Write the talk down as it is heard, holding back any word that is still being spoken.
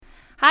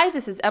Hi,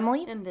 this is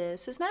Emily. And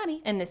this is Maddie.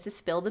 And this is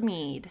Spill the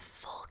Mead.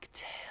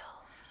 Folktales.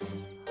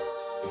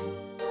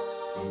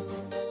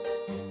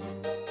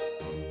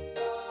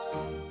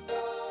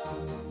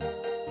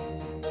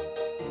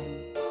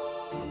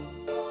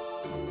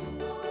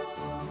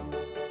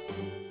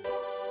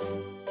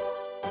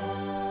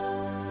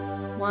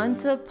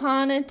 Once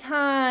upon a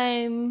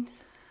time.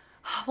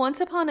 Once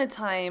upon a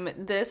time,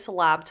 this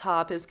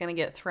laptop is going to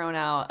get thrown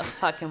out a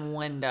fucking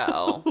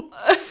window.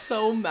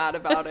 So mad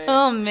about it.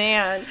 Oh,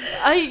 man.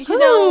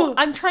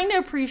 I'm trying to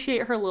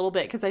appreciate her a little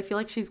bit because I feel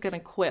like she's going to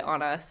quit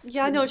on us.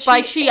 Yeah, no,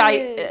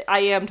 I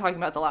am talking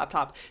about the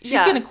laptop. She's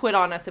going to quit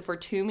on us if we're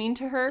too mean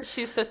to her.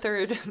 She's the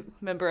third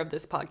member of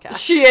this podcast.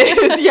 She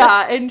is,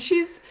 yeah. And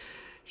she's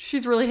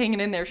really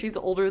hanging in there. She's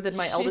older than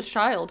my eldest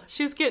child.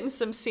 She's getting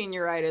some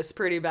senioritis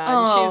pretty bad.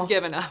 Oh. She's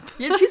given up.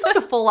 Yeah, she's like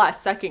a full-ass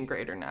second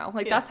grader now.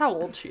 Like, that's how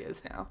old she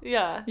is now.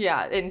 Yeah.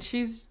 Yeah, and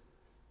she's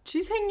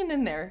hanging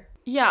in there.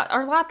 Yeah,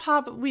 our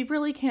laptop, we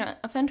really can't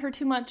offend her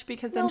too much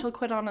because then she'll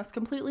quit on us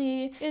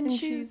completely. And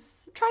she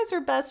tries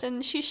her best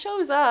and she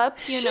shows up,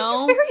 She's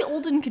just very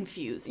old and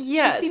confused.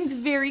 Yes. She seems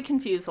very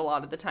confused a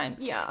lot of the time.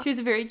 Yeah. She has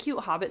a very cute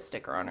Hobbit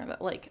sticker on her,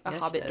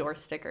 Hobbit door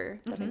sticker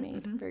that I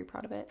made. I'm very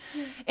proud of it.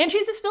 And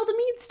she's a Spill the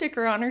Mead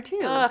sticker on her, too.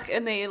 Ugh,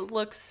 and they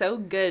look so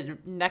good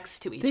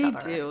next to each other.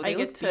 They do. I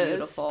get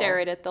to stare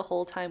at it the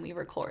whole time we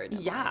record.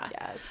 Yeah.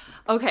 Yes.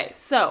 Okay,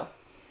 so...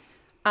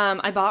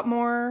 I bought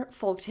more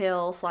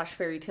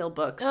folktale/fairy tale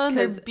books. Oh,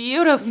 they're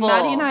beautiful.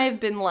 Maddie and I have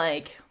been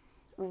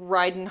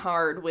riding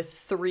hard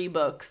with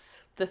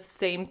the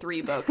same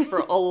three books for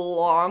a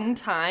long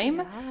time.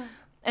 Yeah.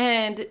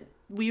 And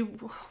we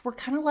were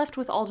kind of left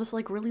with all just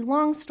really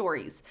long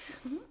stories.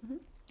 Mm-hmm.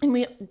 And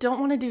we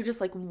don't want to do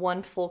just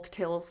one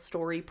folktale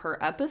story per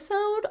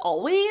episode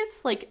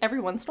always, every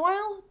once in a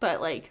while, but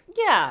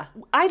yeah,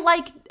 I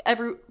like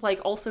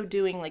also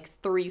doing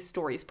 3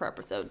 stories per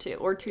episode too,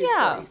 or 2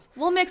 stories.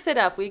 We'll mix it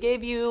up. We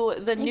gave you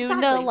the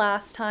Nuna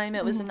last time.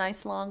 It was a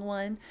nice long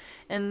one.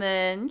 And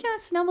then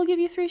now we'll give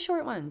you 3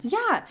 short ones.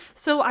 Yeah.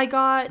 So I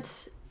got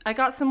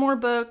some more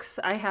books.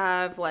 I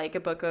have a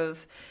book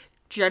of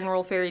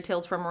general fairy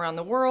tales from around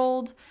the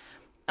world.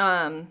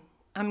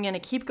 I'm going to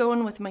keep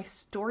going with my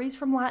stories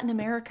from Latin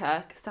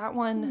America because that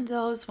one, the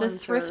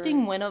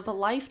thrifting win of a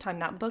lifetime.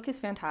 That book is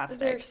fantastic.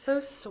 They're so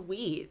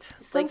sweet.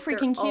 So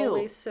freaking cute. They're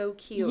always so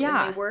cute.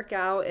 Yeah. And they work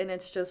out and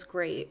it's just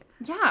great.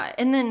 Yeah.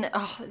 And then,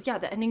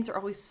 the endings are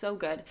always so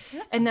good.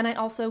 Yeah. And then I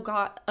also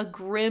got a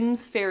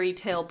Grimm's fairy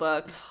tale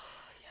book.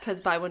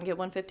 Because buy one, get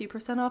one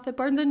 50% off at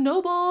Barnes &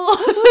 Noble.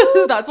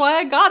 That's why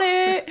I got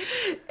it.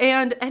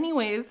 And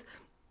anyways...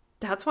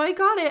 That's why I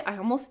got it. I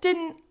almost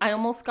didn't. I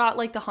almost got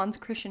the Hans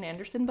Christian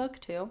Andersen book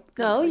too.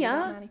 Oh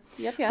yeah.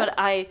 Yep. But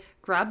I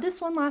grabbed this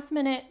one last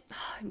minute.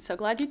 I'm so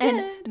glad you did.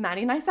 And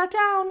Maddie and I sat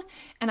down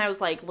and I was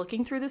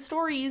looking through the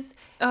stories.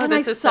 Oh, and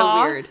this is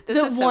so weird.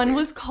 One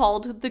was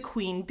called The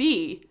Queen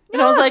Bee.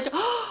 And I was like,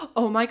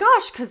 oh my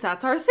gosh, because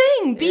that's our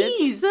thing.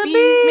 Bees. Bees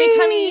make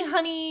honey.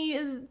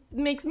 Honey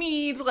makes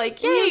mead. Yay. And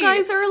you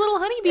guys are little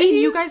honeybees. And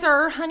you guys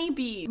are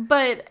honeybees.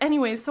 But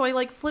anyways, so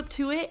I flipped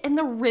to it. And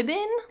the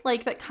ribbon,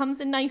 that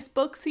comes in nice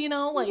books,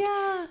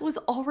 was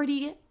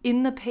already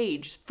in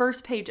the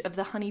first page of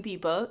the honeybee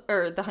book,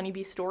 or the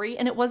honeybee story.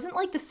 And it wasn't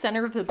the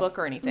center of the book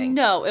or anything.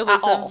 No, it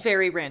was a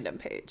very random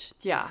page.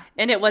 Yeah.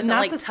 And it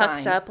wasn't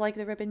tucked up like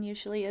the ribbon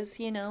usually is,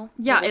 Yeah,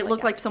 it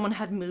looked like someone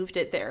had moved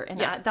it there.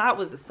 And that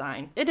was a sign.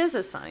 It is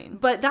a sign.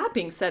 But that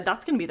being said,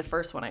 that's going to be the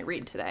first one I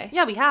read today.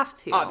 Yeah, we have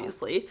to.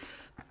 Obviously.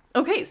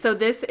 Okay, so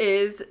this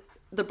is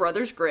the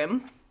Brothers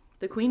Grimm,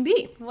 The Queen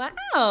Bee.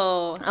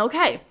 Wow.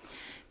 Okay.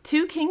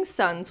 2 kings'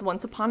 sons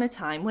once upon a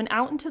time went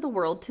out into the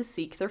world to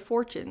seek their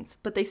fortunes,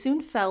 but they soon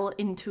fell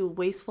into a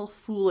wasteful,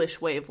 foolish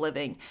way of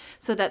living,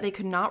 so that they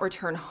could not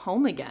return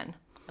home again.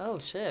 Oh,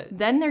 shit.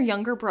 Then their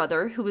younger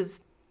brother, who was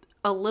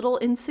a little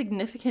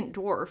insignificant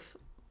dwarf...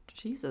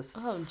 Jesus.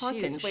 Oh,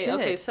 jeez. Wait, shit.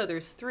 okay, so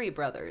there's 3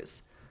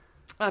 brothers.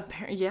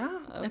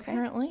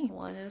 Apparently.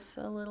 One is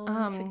a little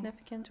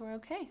insignificant or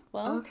okay.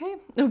 Well, okay.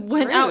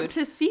 Went out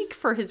to seek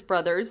for his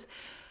brothers,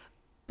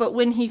 but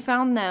when he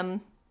found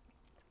them,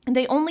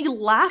 they only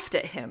laughed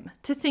at him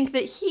to think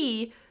that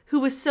he, who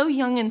was so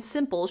young and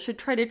simple, should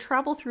try to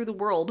travel through the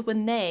world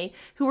when they,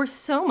 who were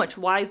so much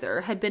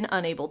wiser, had been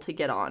unable to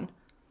get on.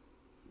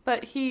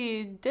 But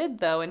he did,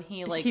 though, and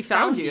he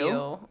found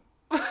you.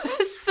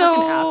 So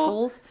fucking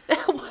assholes.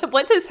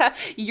 What does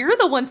you're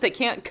the ones that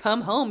can't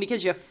come home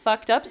because you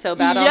fucked up so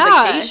bad on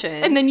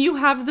vacation. And then you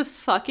have the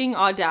fucking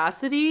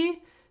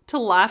audacity to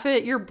laugh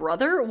at your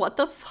brother? What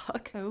the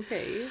fuck?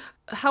 Okay.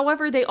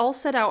 However, they all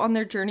set out on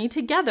their journey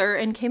together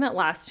and came at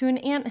last to an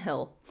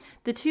anthill.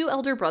 The 2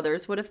 elder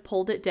brothers would have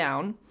pulled it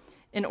down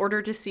in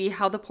order to see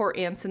how the poor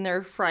ants in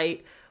their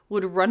fright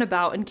would run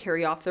about and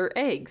carry off their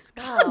eggs.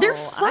 God, they're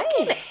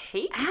fucking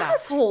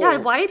assholes. Yeah,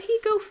 why'd he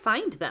go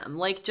find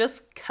them?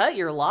 Just cut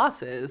your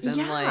losses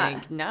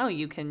and now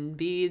you can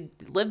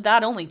live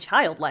that only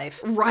child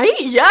life. Right?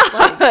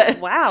 Yeah.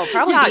 Wow,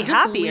 probably be just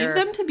happier. Leave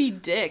them to be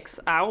dicks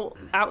out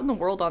in the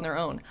world on their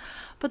own.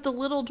 But the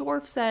little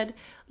dwarf said,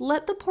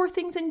 Let the poor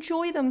things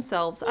enjoy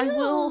themselves.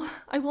 Yeah.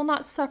 I will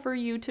not suffer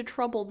you to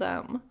trouble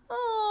them.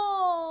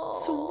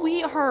 Oh,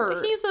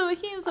 sweetheart. He's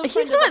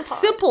He's not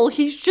simple.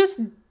 He's just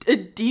a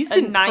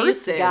decent, nice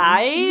person.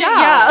 guy.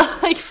 Yeah,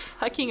 like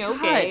fucking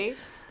okay. God.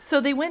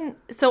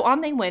 So on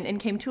they went and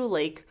came to a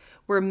lake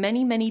where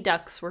many, many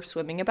ducks were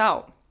swimming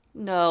about.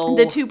 No.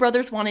 The two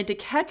brothers wanted to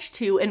catch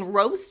two and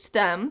roast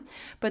them,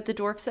 but the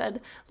dwarf said,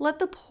 "Let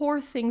the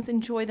poor things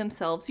enjoy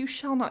themselves. You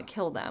shall not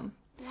kill them."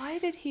 Why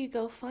did he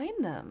go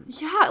find them?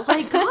 Yeah,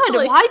 like, God,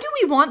 why do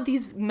we want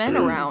these men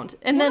around?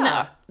 And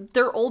then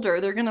they're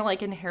older. They're going to,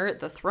 like, inherit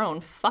the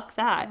throne. Fuck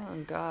that.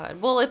 Oh, God.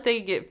 Well, if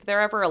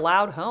they're ever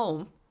allowed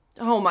home.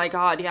 Oh, my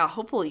God. Yeah,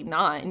 hopefully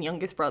not. And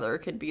youngest brother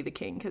could be the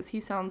king because he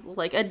sounds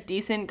like a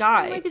decent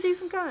guy. Like a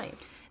decent guy.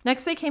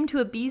 Next, they came to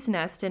a bee's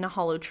nest in a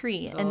hollow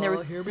tree, and there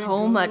was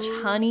so much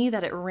honey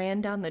that it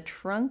ran down the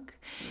trunk,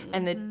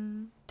 and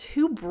the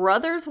two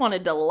brothers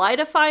wanted to light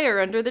a fire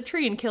under the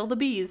tree and kill the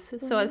bees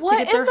so as to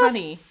get their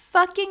honey.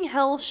 Fucking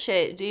hell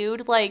shit,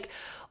 dude. Like,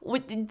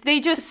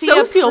 they just see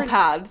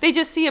sociopaths. They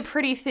just see a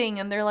pretty thing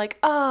and they're like,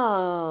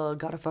 oh,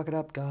 gotta fuck it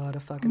up.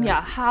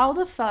 Yeah, how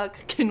the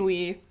fuck can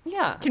we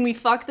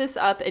fuck this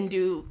up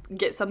and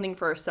get something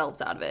for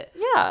ourselves out of it?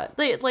 Yeah,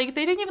 they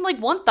didn't even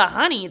like want the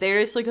honey.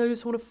 They're just like, I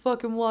just want to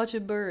fucking watch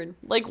it burn.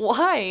 Like,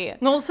 why?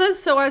 Well, it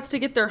says so as to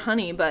get their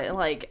honey, but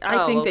like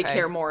I think they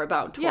care more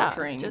about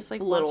torturing just like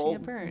little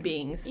it burn.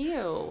 beings.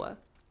 Ew.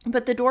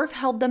 But the dwarf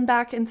held them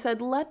back and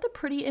said, "Let the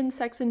pretty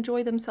insects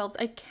enjoy themselves.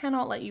 I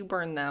cannot let you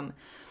burn them."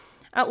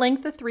 At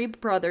length, the three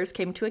brothers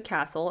came to a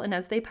castle, and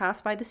as they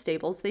passed by the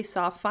stables, they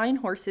saw fine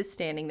horses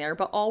standing there,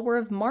 but all were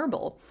of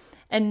marble,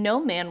 and no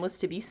man was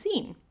to be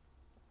seen.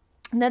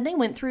 And then they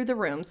went through the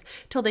rooms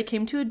till they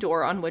came to a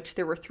door on which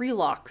there were 3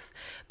 locks,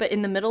 but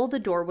in the middle of the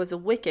door was a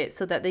wicket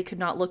so that they could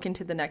not look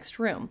into the next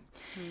room.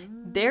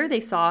 There they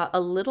saw a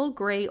little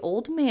gray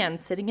old man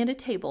sitting at a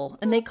table,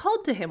 and they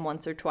called to him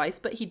once or twice,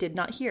 but he did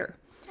not hear.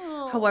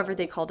 However,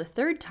 they called a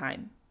third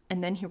time,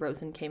 and then he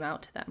rose and came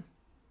out to them.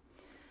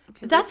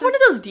 Okay, that's one of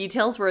those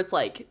details where it's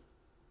like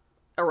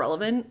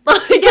irrelevant. Yeah,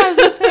 I was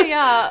gonna say,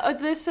 yeah.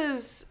 This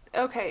is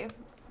okay.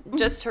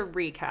 Just to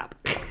recap,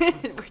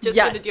 we're just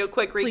gonna do a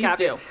quick recap.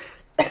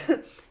 Please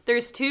do.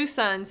 There's 2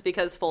 sons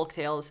because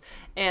folktales,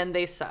 and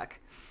they suck.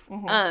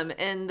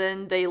 And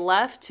then they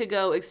left to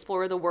go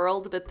explore the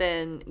world, but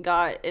then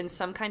got in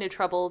some kind of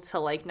trouble to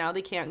like now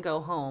they can't go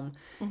home.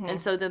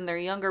 And so then their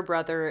younger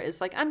brother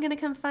is like, I'm gonna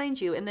come find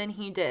you, and then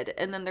he did.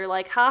 And then they're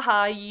like,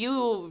 haha,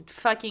 you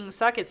fucking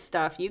suck at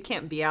stuff. You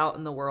can't be out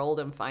in the world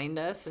and find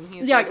us. And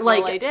he's like,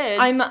 well, I did.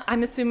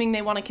 I'm assuming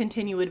they want to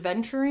continue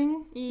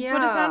adventuring. Yeah, is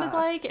what it sounded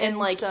like. And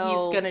like so,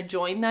 he's gonna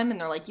join them, and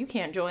they're like, you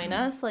can't join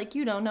us. Like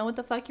you don't know what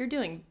the fuck you're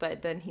doing.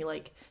 But then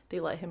they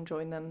let him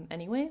join them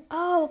anyways.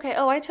 Oh, okay.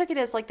 Oh, I took it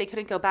as like they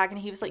couldn't go back, and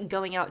he was like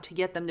going out to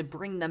get them to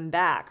bring them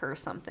back or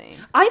something.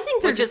 I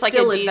think they're just like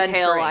a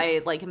detail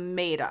I like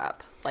made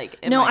up. Like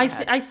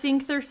I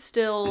think they're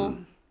still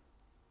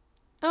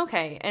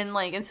okay,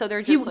 and so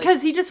they're just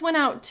because he just went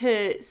out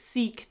to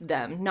seek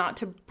them, not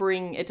to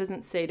bring. It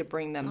doesn't say to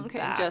bring them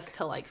back, just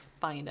to like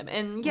find them.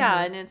 And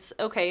yeah, and it's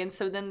okay. And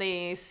so then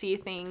they see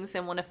things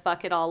and want to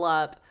fuck it all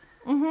up.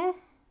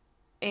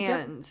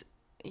 And.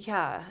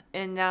 Yeah,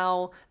 and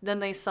now then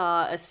they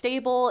saw a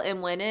stable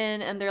and went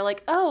in, and they're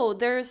like, oh,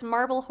 there's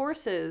marble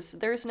horses.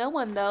 There's no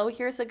one, though.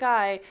 Here's a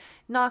guy.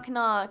 Knock,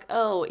 knock.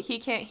 Oh, he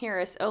can't hear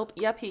us. Oh,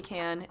 yep, he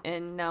can.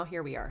 And now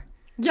here we are.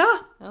 Yeah.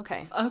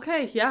 Okay,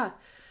 yeah.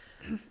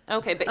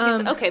 Okay, but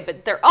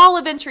but they're all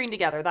adventuring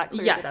together. That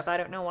clears it up. I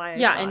don't know why.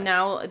 And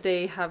now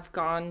they have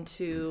gone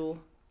to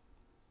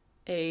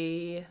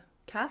a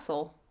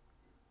castle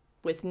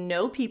with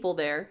no people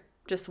there,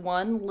 just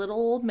one little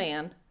old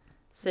man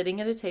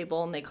sitting at a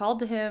table, and they called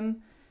to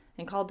him,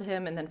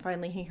 and then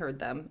finally he heard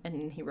them,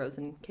 and he rose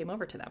and came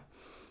over to them.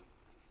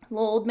 The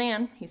old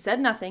man, he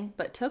said nothing,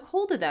 but took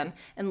hold of them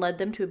and led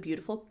them to a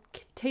beautiful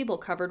table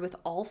covered with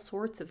all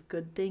sorts of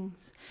good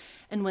things.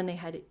 And when they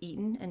had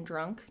eaten and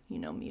drunk,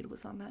 mead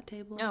was on that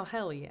table. Oh,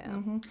 hell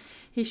yeah.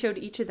 He showed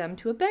each of them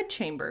to a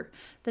bedchamber.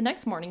 The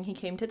next morning he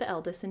came to the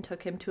eldest and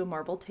took him to a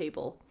marble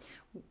table,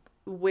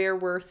 where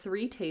were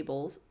 3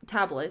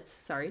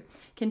 tablets,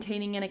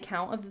 containing an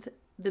account of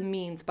the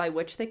means by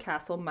which the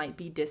castle might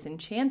be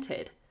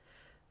disenchanted.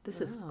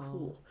 This is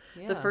cool.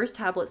 Yeah. The first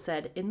tablet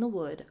said, in the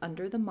wood,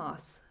 under the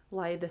moss,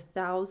 lie the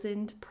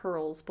 1,000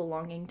 pearls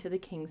belonging to the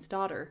king's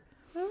daughter.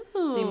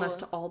 Ooh. They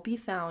must all be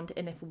found,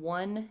 and if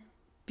one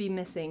be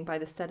missing by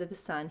the set of the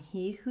sun,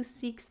 he who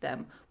seeks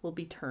them will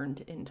be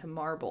turned into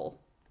marble.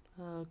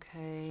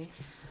 Okay.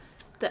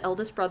 The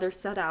eldest brother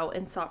set out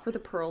and sought for the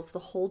pearls the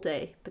whole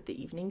day, but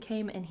the evening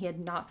came and he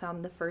had not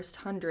found the first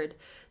 100,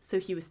 so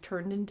he was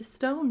turned into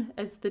stone,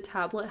 as the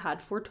tablet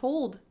had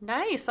foretold.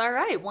 Nice, all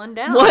right, 1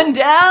 down. 1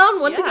 down,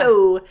 1 to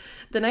go.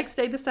 The next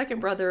day the second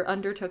brother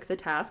undertook the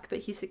task, but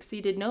he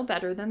succeeded no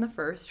better than the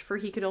first, for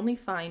he could only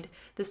find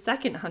the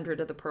second 100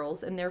 of the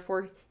pearls, and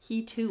therefore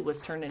he too was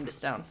turned into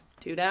stone.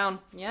 2 down.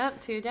 Yep,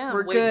 2 down.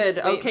 We're good.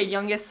 Okay,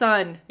 youngest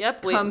son.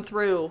 Yep. Come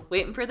through.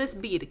 Waiting for this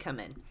bee to come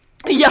in.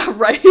 Yeah,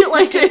 right?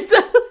 Like,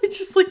 it's It's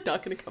just like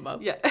not gonna come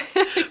up. Yeah.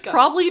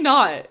 Probably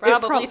not.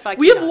 Probably fucking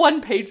We have not.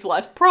 1 page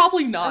left.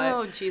 Probably not.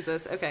 Oh,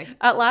 Jesus. Okay.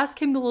 At last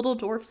came the little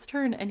dwarf's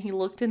turn, and he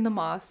looked in the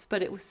moss,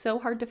 but it was so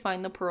hard to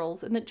find the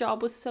pearls, and the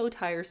job was so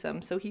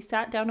tiresome, so he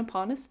sat down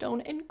upon a stone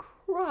and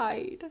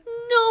cried.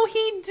 No,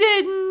 he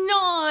did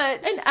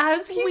not. And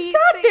as he Sweet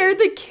sat thing. there,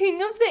 the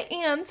king of the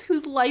ants,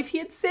 whose life he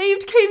had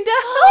saved, came to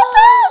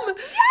help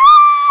him!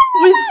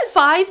 With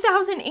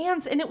 5,000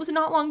 ants, and it was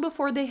not long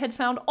before they had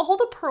found all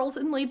the pearls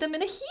and laid them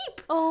in a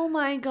heap. Oh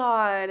my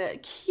God.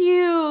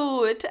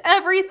 Cute.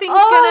 Everything's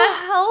gonna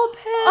help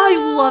him.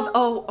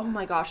 Oh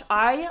my gosh.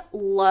 I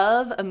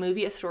love a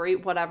movie, a story,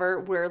 whatever,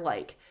 where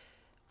like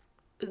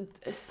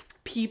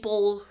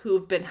people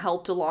who've been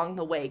helped along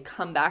the way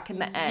come back in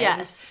the end.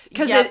 Yes.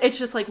 Because it's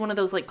just like one of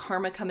those like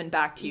karma coming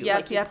back to you. Yep,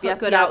 like you yep, put yep,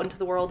 good yep. out into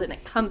the world and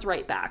it comes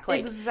right back.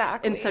 Like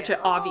Exactly. in such an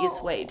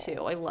obvious way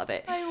too. I love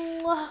it.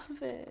 I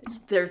love it.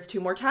 There's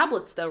 2 more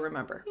tablets though,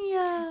 remember.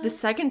 Yeah. The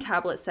second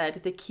tablet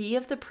said, the key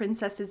of the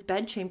princess's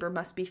bedchamber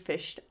must be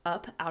fished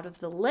up out of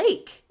the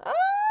lake.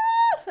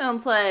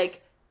 Sounds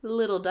like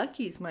little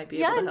duckies might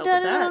be able to help with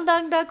that.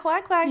 Little duck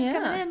quack quack's Yeah.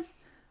 coming in.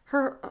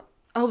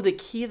 The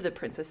key of the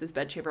princess's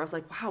bedchamber. I was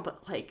like, wow,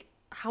 but like,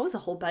 how is a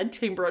whole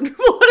bedchamber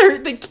underwater?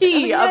 The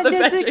key of the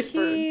there's a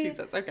bedchamber. key.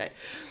 Jesus, okay.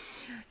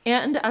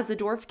 And as the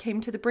dwarf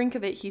came to the brink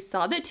of it, he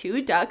saw the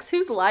 2 ducks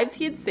whose lives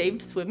he had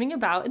saved swimming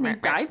about, and they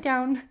dived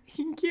down,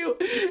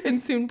 cute,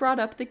 and soon brought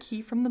up the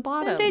key from the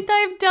bottom. They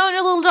dive down,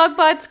 your little duck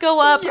butts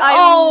go up. Yeah,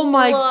 oh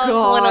my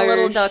god! When a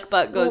little gosh. duck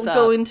butt goes up.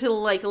 Go into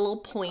like a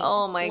little point.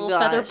 Oh my little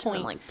gosh. feather point.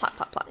 And like plop,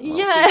 plop, plop.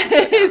 Yes.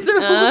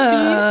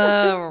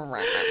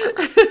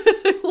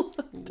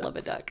 Love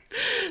a duck.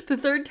 The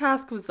third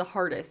task was the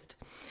hardest.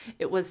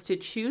 It was to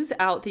choose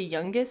out the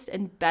youngest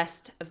and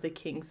best of the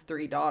king's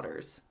 3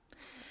 daughters.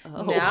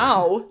 Oh.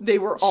 Now, they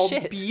were all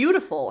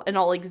beautiful and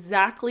all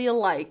exactly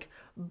alike,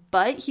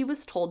 but he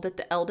was told that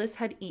the eldest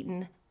had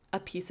eaten a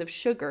piece of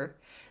sugar,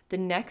 the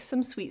next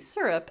some sweet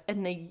syrup,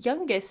 and the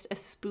youngest a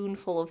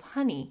spoonful of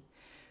honey.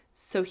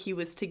 So he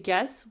was to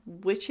guess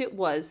which it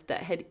was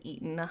that had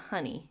eaten the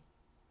honey.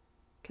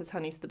 Because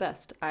honey's the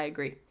best. I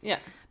agree. Yeah.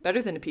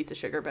 Better than a piece of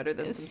sugar, better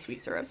than some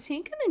sweet syrup. Is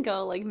he gonna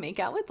go like make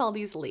out with all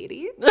these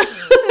ladies?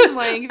 And,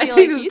 like, I be think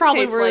like, it's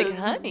probably where like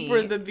honey.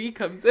 Where the bee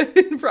comes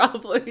in,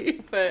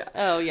 probably. But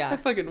oh yeah, I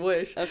fucking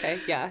wish. Okay,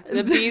 yeah.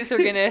 The bees are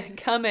gonna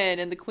come in,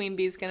 and the queen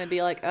bee's gonna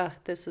be like, "Ugh,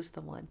 this is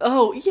the one."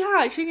 Oh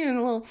yeah, she can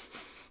a little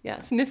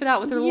sniff it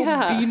out with her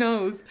little bee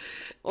nose.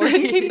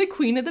 Then came the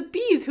queen of the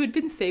bees, who had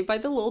been saved by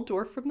the little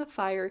dwarf from the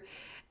fire.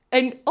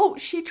 And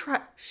she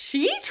tried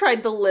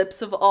the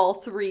lips of all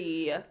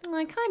 3. I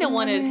kind of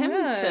wanted him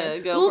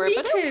to go for it,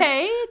 but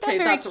okay,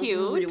 that's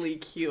cute. Really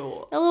cute.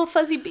 A little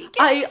fuzzy bee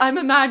kiss. I'm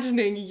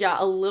imagining,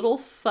 a little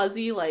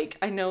fuzzy, like,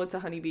 I know it's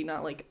a honeybee,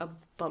 not like a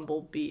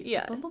bumblebee.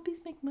 Yeah. Do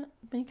bumblebees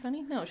make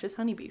honey? No, it's just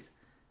honeybees,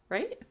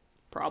 right?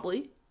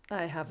 Probably.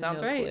 I have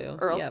Sounds no right. clue.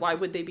 Or else why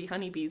would they be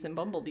honeybees and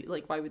bumblebees?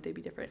 Like, why would they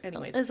be different?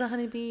 Anyways. Is a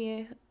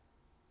honeybee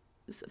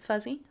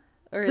fuzzy?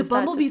 Or the is that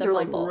bumblebees just a are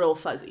like bumble? real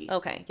fuzzy.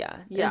 Okay, yeah.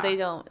 Yeah. They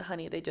don't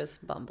honey, they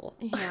just bumble.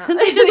 Yeah.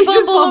 They just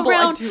bumble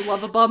around. I do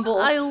love a bumble.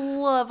 I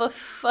love a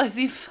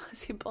fuzzy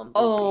bumblebee.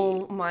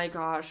 Oh my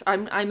gosh.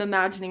 I'm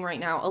imagining right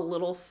now a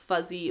little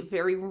fuzzy,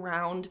 very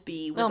round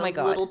bee with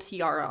little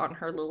tiara on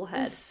her little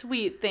head.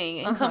 Sweet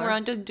thing. And come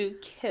around to do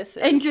kisses.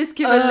 And just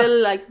give a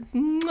little like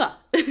mwah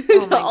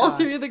to all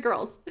 3 of the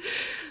girls.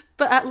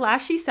 But at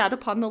last she sat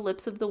upon the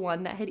lips of the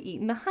one that had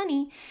eaten the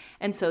honey,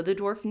 and so the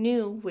dwarf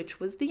knew which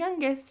was the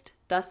youngest.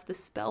 Thus the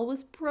spell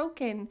was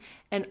broken,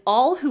 and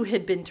all who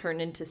had been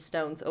turned into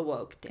stones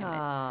awoke. Damn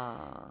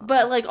it.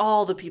 But like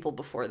all the people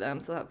before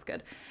them, so that's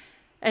good.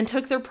 And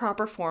took their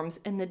proper forms,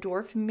 and the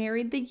dwarf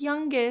married the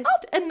youngest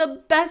and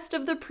the best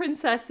of the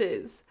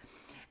princesses,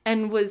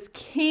 and was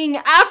king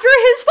after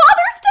his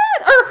father's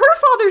death, or her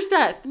father's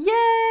death.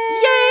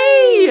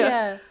 Yay!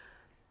 Yeah.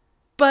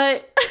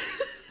 But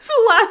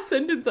the last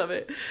sentence of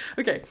it.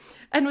 Okay.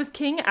 And was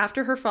king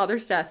after her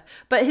father's death,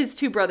 but his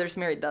 2 brothers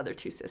married the other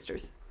 2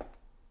 sisters.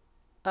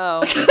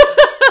 Oh.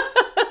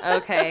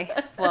 Okay.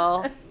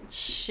 Well,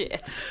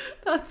 shit.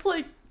 That's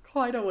like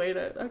quite a way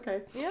to.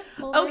 Okay. Yeah.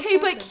 Well, okay,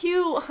 but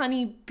cute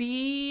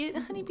honeybee.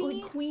 Honeybee.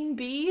 Like queen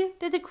bee.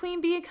 Did the queen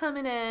bee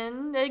coming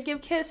in? They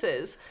give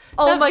kisses.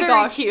 Oh That's my very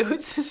gosh.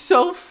 cute.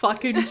 So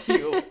fucking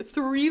cute.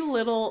 3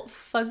 little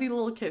fuzzy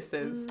little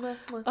kisses.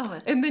 Oh,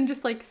 and then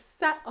just like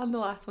sat on the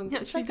last one.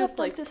 Yep, she just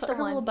like put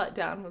her little butt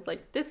down and was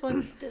like, this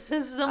one. This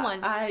is the one.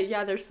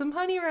 There's some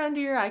honey around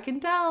here. I can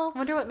tell. I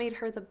wonder what made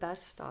her the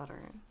best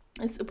daughter.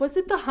 Was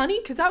it the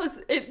honey? Because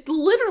it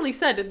literally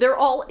said they're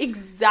all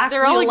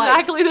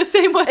exactly the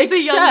same. What's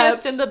the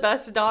youngest and the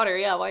best daughter?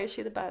 Yeah, why is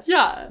she the best?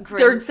 Yeah,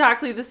 they're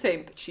exactly the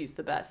same, but she's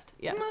the best.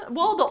 Yeah.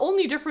 Well, the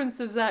only difference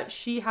is that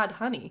she had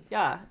honey.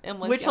 Yeah, and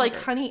which younger. Like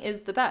honey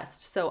is the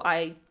best. So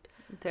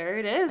there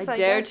it is. I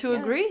dare to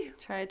agree.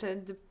 Try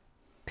to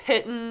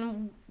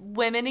pitting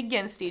women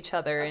against each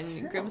other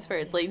in Grimm's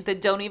Fairy, like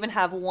that don't even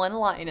have one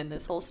line in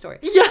this whole story.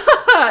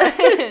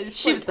 Yeah,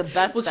 she was the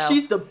best. Well,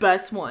 she's the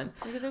best one.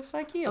 Look at the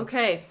fuck you.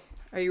 Okay,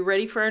 Are you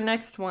ready for our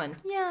next one?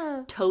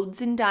 Yeah.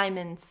 Toads and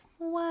Diamonds.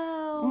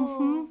 Wow.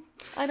 Mm-hmm.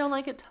 I don't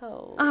like a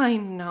toad. I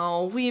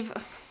know.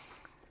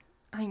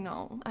 I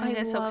know. I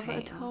love okay.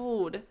 a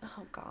toad.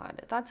 Oh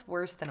God, that's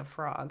worse than a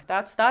frog.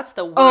 That's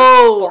the worst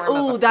form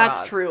of a that's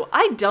frog. true.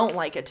 I don't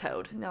like a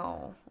toad.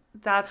 No,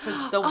 that's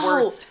the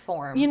worst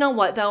form. You know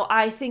what though?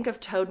 I think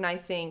of toad and I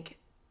think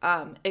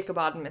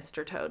Ichabod and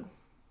Mr. Toad.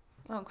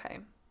 Okay.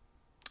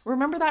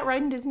 Remember that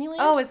ride in Disneyland?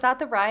 Oh, is that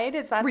the ride?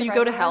 Is that where the you ride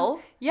go to one?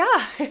 hell?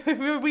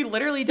 Yeah, we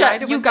literally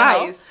died. Yeah, and you went to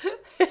hell. guys.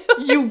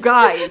 You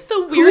guys. The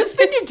Who's weirdest.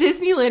 been to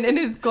Disneyland and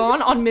has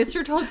gone on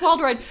Mr. Toad's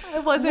Wild Ride? I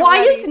wasn't Why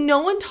ready. is no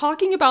one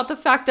talking about the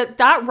fact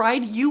that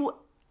ride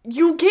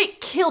you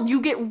get killed.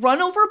 You get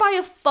run over by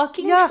a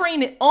fucking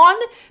train on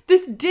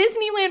this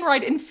Disneyland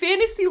ride in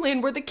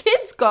Fantasyland where the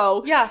kids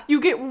go. Yeah. You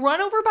get run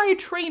over by a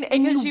train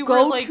and Because you you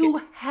go were, like,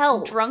 to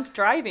hell. Drunk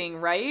driving,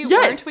 right? Yes.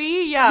 Weren't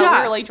we? Yeah, Yeah.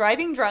 we were like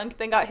driving drunk,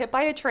 then got hit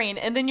by a train,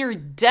 and then you're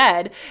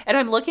dead. And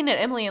I'm looking at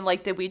Emily and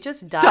like, did we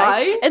just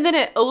die? And then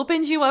it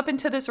opens you up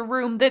into this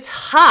room that's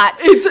hot.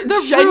 It's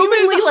the genuinely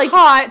room is like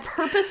hot.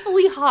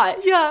 purposefully hot.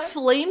 Yeah.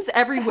 Flames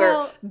everywhere.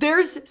 Hell.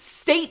 There's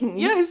Satan.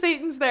 Yeah,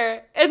 Satan's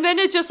there. And then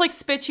it just like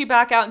spits you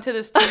back out into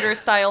this Tudor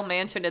style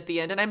mansion at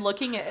the end. And I'm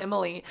looking at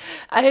Emily.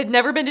 I had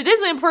never been to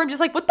Disneyland before. I'm just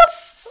like, what the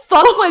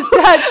fuck was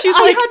that? She's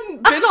like, I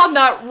hadn't been on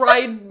that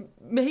ride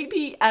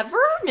maybe ever.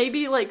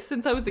 Maybe like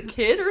since I was a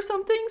kid or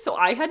something. So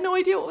I had no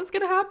idea what was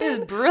going to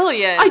happen.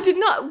 brilliant. I did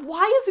not.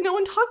 Why is no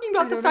one talking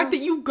about the fact that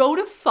you go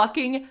to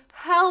fucking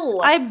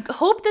hell? I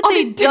hope that on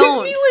they a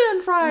don't.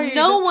 Disneyland ride.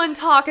 No one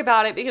talk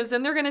about it because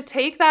then they're going to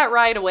take that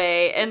right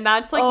away. And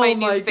that's like my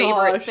new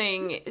favorite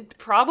thing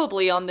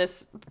probably on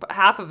this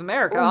half of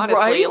America, honestly.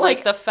 Right?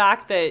 Like the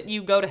fact that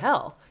you go to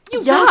hell.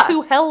 You Yeah.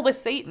 go to hell with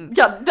Satan.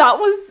 Yeah,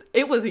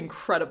 it was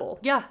incredible.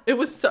 Yeah. It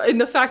was so, and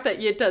the fact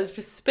that it does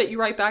just spit you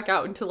right back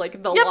out into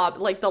like the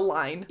like the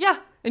line. Yeah.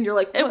 And you're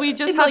like, And what? we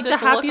just and, had like this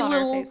the happy look on our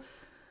little face.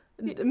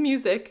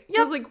 music.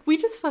 Yeah. I was like, we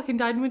just fucking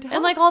died and went to hell.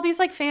 And like all these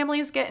like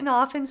families getting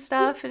off and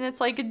stuff. And it's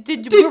like, were we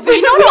Did not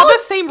on the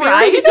same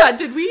ride? Yeah,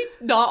 did we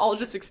not all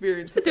just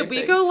experience the same Did we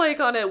thing? go like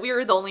on a? We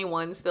were the only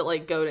ones that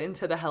like go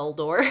into the hell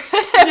door.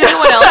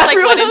 Everyone else like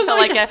went into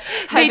like a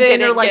heaven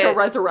didn't or like get- a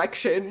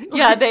resurrection.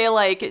 Yeah, they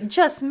like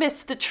just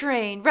missed the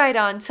train right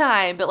on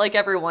time, but like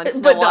every once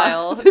in But a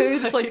while, they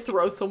just like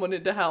throw someone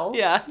into hell.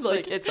 yeah, it's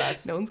like it's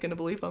us. No one's gonna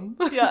believe them.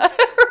 Yeah,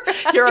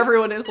 Here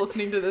everyone is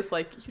listening to this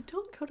like, you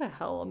don't go to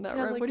hell on that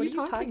Yeah, ride. like, what are you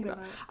what talking about?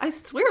 I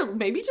swear,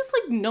 maybe just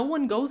like no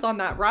one goes on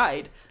that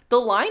ride. The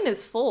line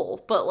is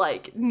full, but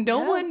like no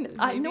one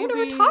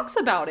ever talks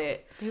about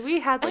it. Maybe we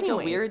had like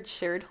Anyways. a weird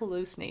shared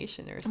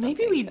hallucination or something.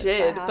 Maybe we as that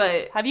did, happened.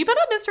 but have you been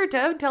on Mr.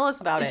 Toad? Tell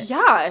us about it.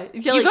 yeah,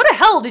 You go to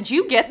hell. Did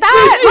you get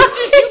that?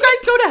 Did you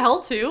guys go to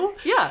hell too?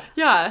 Yeah.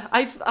 Yeah,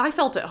 I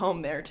felt at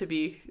home there to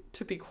be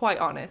quite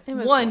honest. It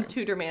was One, warm.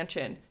 Tudor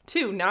mansion.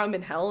 Two, now I'm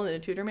in hell in a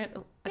Tudor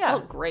mansion. I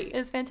felt great. It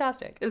was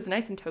fantastic. It was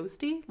nice and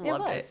toasty.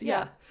 Loved it. was,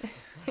 yeah.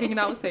 Hanging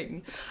out with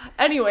Satan.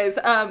 Anyways,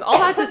 all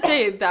that to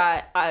say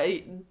that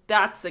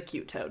that's a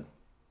cute toad.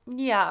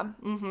 Yeah.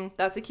 Mm-hmm.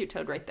 That's a cute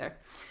toad right there.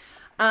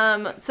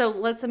 So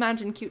let's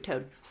imagine cute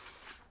toad.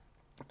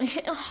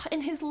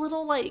 And his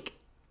little like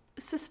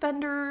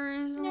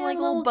suspenders, and, like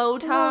little bow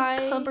tie,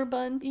 little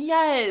cummerbund.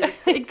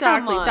 Yes,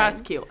 exactly. on.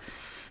 That's cute.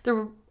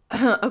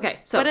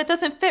 Okay, so But it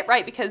doesn't fit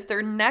right because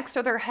their necks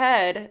are their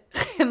head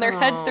and their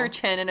head's their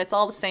chin and it's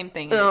all the same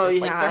thing. And Oh, it's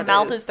just, like yeah, their it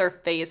mouth is. is their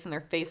face and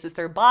their face is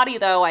their body,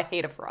 though. I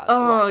hate a frog.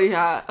 oh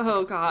yeah,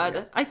 oh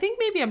god. I think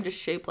maybe I'm just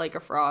shaped like a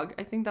frog.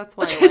 I think that's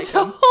why I like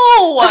him.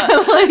 No!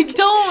 Like,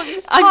 Don't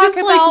I'm talk just,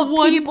 like, about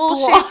one people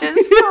block. shaped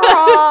as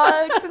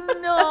frogs.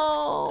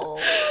 No.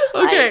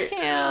 Okay, I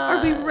can't.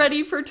 are we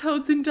ready for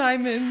toads and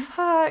diamonds?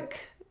 Fuck.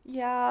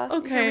 Yeah.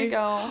 Okay. Here we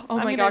go. Oh I'm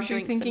my gonna gosh, you're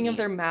drink thinking some of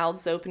their meat.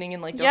 mouths opening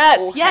and like their Yes,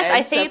 whole yes, head I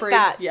hate separates.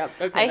 that. Yep,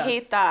 okay, I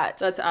hate that.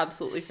 That's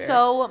absolutely fair.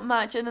 So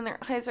much, and then their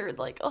eyes are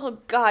like, oh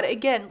god,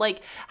 again,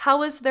 like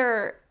how is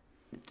their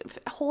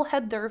whole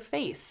head their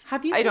face?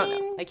 Have you I don't know.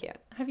 seen- I can't.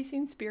 Have you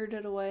seen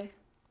Spirited Away?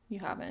 You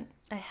haven't.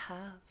 I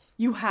have.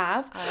 You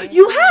have? I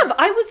You have!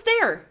 I was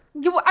there. I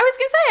was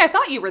gonna say, I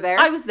thought you were there.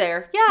 I was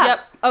there. Yeah. Yep.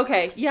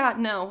 Okay. Yeah,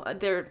 no.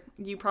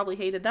 You probably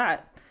hated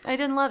that. I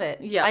didn't love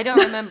it. Yeah. I don't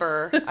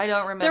remember.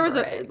 There was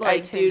it. a I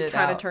like tuned dude it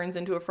kind of out. turns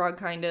into a frog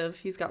kind of.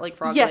 He's got like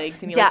frog Yes,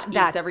 legs and he like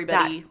eats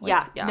everybody.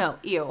 Like, yeah. No,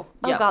 ew.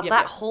 Oh Yep, god, yep, that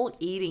yep. whole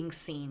eating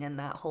scene and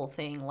that whole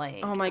thing, like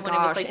Oh my when it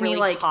was gosh, like and he,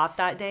 really like- hot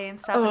that day and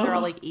stuff, and they're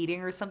all like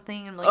eating or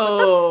something. I'm like,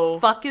 Oh. what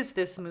the fuck is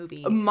this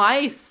movie?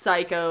 My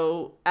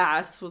psycho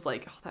ass was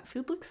like, oh, that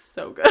food looks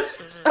so good.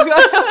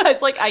 I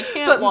was like, I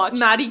can't But watch.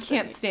 Maddie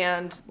can't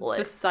stand the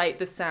Blech. sight,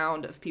 the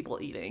sound of people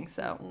eating.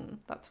 So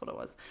that's what it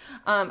was.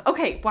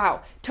 Okay,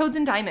 wow. Toads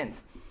and diamonds.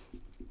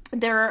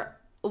 There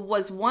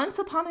was once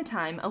upon a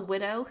time a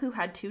widow who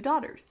had two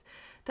daughters.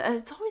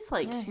 It's always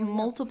like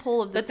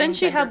multiple of the But same then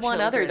she had gender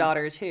one other children.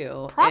 daughter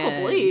too.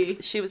 Probably.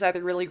 And she was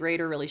either really great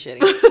or really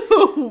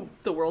shitty.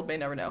 The world may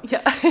never know.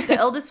 Yeah. The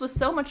eldest was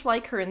so much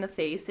like her in the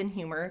face and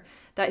humor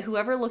that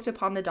whoever looked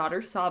upon the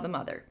daughter saw the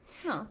mother.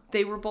 Huh.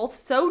 They were both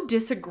so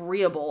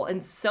disagreeable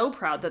and so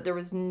proud that there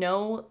was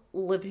no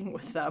living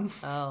with them.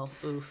 Oh,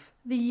 oof.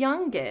 The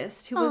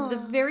youngest, who was the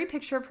very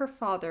picture of her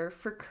father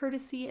for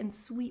courtesy and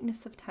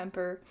sweetness of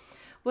temper,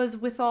 was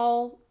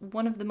withal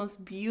one of the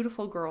most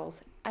beautiful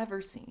girls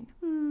ever seen.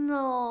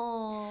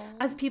 No.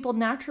 As people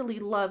naturally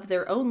love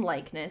their own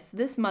likeness,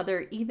 this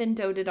mother even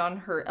doted on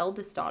her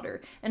eldest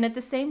daughter, and at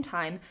the same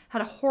time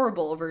had a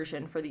horrible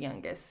aversion for the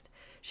youngest.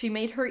 She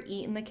made her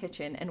eat in the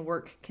kitchen and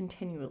work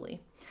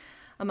continually.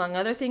 Among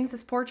other things,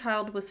 this poor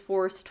child was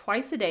forced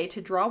twice a day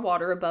to draw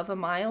water above 1.5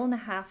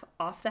 miles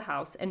off the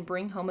house and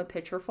bring home a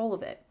pitcher full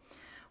of it.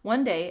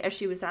 One day, as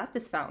she was at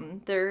this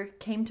fountain, there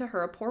came to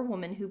her a poor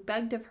woman who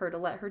begged of her to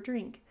let her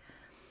drink.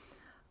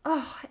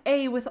 "Oh,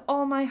 with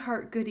all my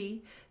heart,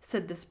 goody,"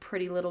 said this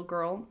pretty little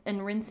girl,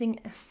 and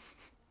rinsing...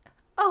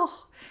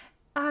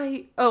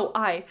 I,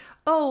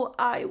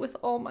 with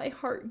all my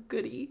heart,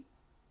 goody.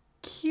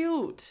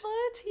 Cute.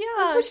 What? Yeah,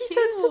 That's what she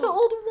says to the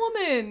old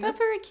woman. That's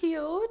very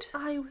cute.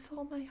 I, with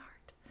all my heart.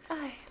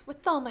 I,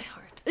 with all my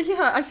heart.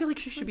 Yeah, I feel like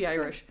she should be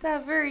Irish.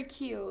 That's very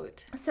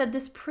cute. Said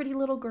this pretty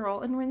little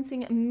girl, and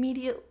rinsing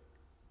immediately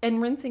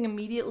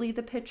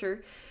the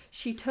pitcher,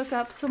 she took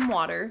up some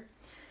water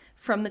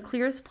from the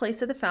clearest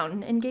place of the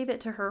fountain and gave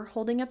it to her,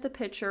 holding up the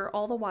pitcher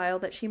all the while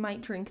that she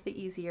might drink the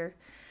easier.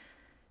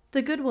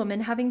 The good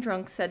woman, having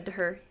drunk, said to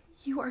her,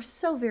 "You are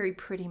so very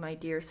pretty, my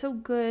dear, so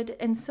good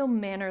and so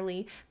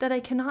mannerly, that I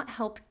cannot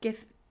help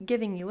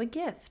giving you a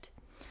gift."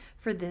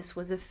 For this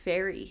was a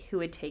fairy who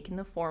had taken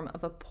the form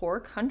of a poor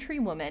country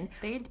woman.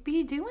 They'd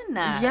be doing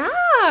that.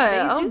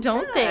 Yeah. They do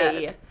don't that.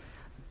 they?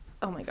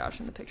 Oh my gosh,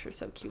 and the picture's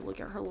so cute.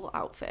 Look at her little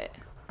outfit.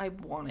 I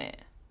want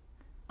it.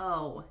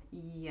 Oh,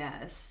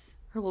 yes.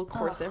 Her little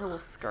corset, her little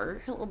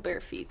skirt. Her little bare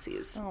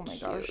feetsies. Oh my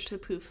gosh, the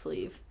poof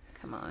sleeve.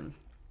 Come on.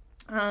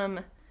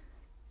 Her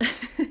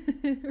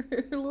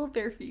little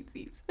bare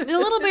feetsies. The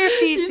little bare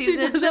feetsies. She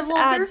It does just have little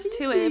bare adds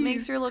to it. It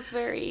makes feetsies. her look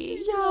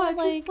very, Yeah,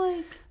 just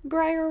like...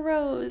 Briar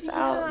Rose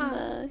out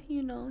Yeah.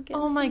 in the, getting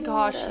Oh my some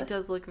gosh, water. she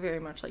does look very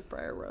much like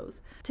Briar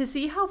Rose. To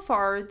see how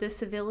far the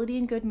civility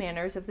and good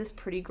manners of this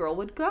pretty girl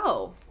would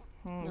go.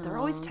 They're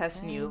always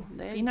testing you.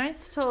 Be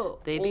nice to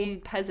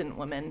old peasant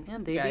women. Yeah,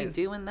 they guys.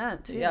 be doing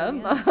that too.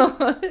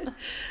 Yeah.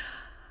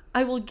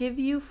 "I will give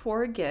you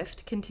for a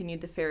gift,"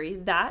 continued the fairy,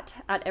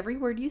 "that at every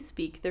word you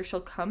speak there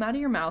shall come out of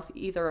your mouth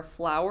either a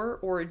flower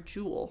or a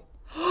jewel."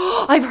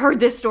 I've heard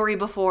this story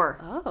before.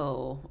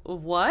 Oh,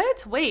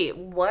 what? Wait,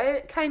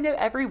 what kind of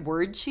every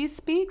word she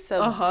speaks,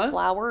 a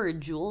flower or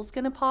jewel's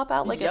gonna pop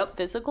out like a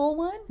physical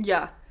one?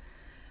 Yeah.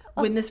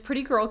 When this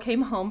pretty girl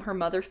came home, her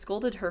mother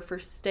scolded her for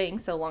staying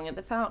so long at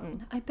the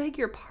fountain. "I beg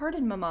your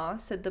pardon, mamma,"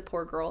 said the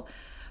poor girl,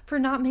 "for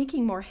not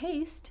making more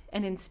haste."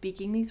 And in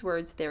speaking these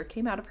words, there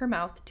came out of her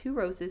mouth 2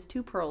 roses,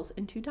 2 pearls,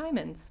 and 2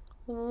 diamonds.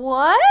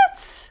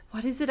 What?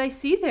 "What is it I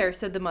see there?"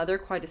 said the mother,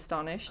 quite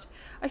astonished.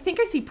 "I think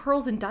I see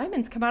pearls and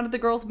diamonds come out of the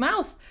girl's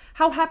mouth.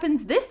 How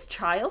happens this,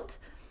 child?"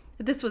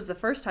 This was the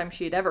first time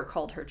she had ever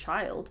called her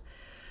child.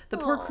 The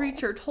poor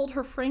creature told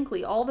her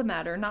frankly all the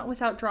matter, not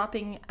without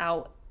dropping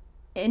out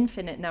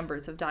infinite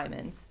numbers of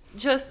diamonds.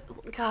 Just,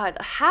 God,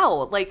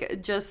 how?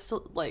 Like, just,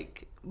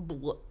 like...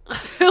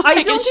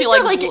 I don't think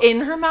they're, like,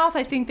 in her mouth.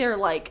 I think they're,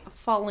 like,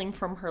 falling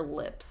from her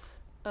lips.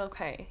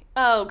 Okay.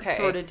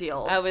 Sort of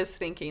deal. I was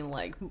thinking,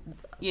 like,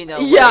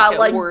 yeah,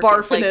 like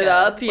barfing it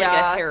up. Yeah.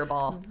 Like a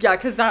hairball. Yeah,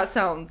 because that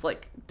sounds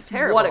like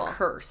terrible. What a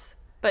curse.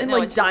 But and no,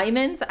 like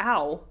diamonds,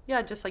 ow.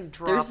 Yeah, just like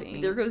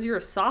dropping. There goes your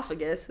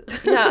esophagus.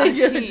 Yeah,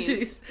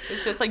 jeez.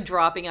 It's just like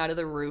dropping out of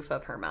the roof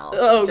of her mouth.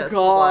 Oh, just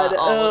God.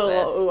 all of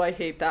this. Oh, I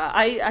hate that.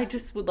 I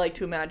just would like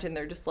to imagine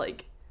they're just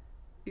like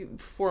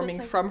forming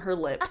like, from her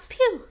lips.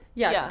 Pew.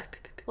 Yeah.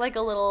 Like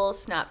a little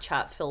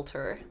Snapchat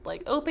filter.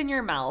 Like, open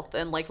your mouth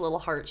and like little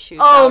heart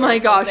shoots Oh out my or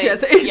gosh, something.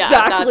 yes.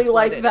 Exactly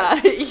like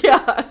that.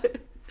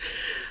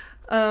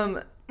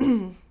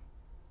 Yeah.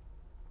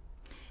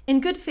 "In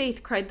good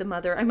faith," cried the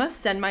mother, "I must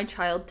send my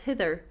child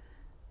thither."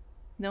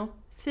 No,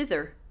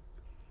 thither.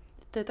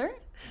 Thither?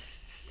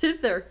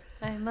 Thither.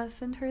 I must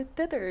send her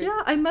thither.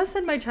 Yeah, I must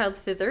send my child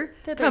thither.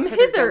 Thither, Come titter,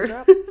 hither,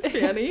 gumdrop.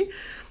 Fanny.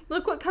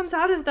 "Look what comes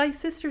out of thy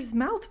sister's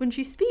mouth when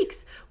she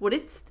speaks.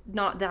 Wouldst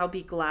not thou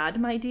be glad,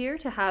 my dear,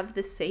 to have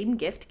the same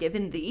gift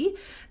given thee?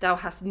 Thou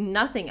hast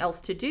nothing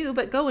else to do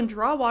but go and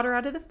draw water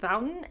out of the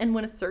fountain, and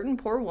when a certain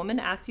poor woman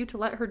asks you to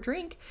let her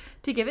drink,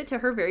 to give it to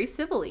her very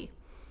civilly."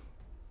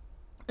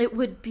 "It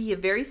would be a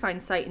very fine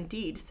sight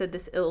indeed," said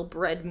this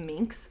ill-bred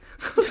minx.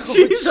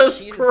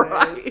 Jesus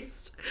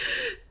Christ.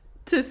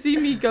 "To see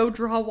me go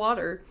draw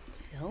water."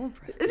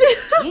 Ill-bred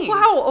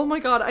Wow, oh my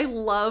God, I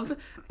love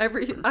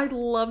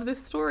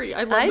this story.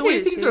 I love the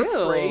way things are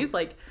phrased.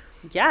 Like,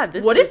 yeah,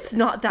 this wouldst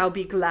not thou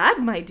be glad,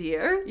 my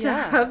dear, to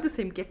Yeah. have the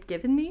same gift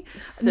given thee?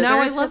 Thither, Now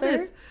I love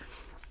thither.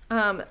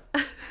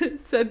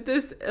 this. Said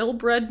this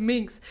ill-bred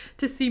minx,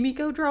 "to see me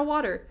go draw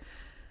water."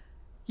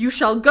 You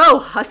shall go,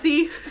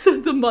 hussy,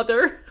 said the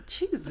mother.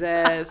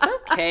 Jesus.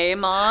 Okay,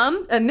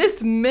 Mom. And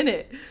this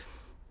minute.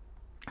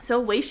 So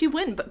away she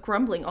went, but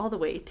grumbling all the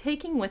way,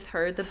 taking with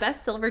her the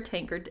best silver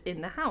tankard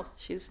in the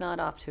house. She's not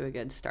off to a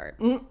good start.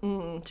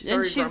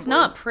 She's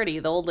not pretty.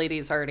 The old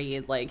lady's already,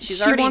 like,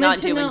 she's already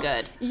not doing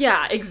good.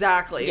 Yeah,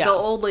 exactly. Yeah. The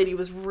old lady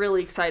was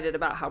really excited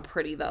about how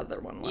pretty the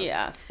other one was.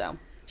 Yeah, so.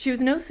 She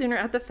was no sooner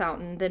at the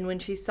fountain than when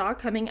she saw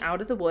coming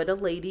out of the wood a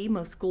lady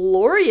most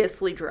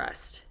gloriously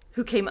dressed,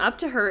 who came up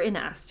to her and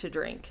asked to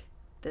drink.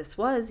 This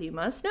was, you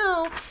must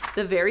know,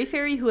 the very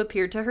fairy who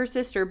appeared to her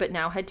sister, but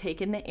now had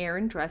taken the air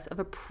and dress of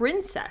a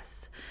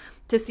princess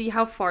to see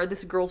how far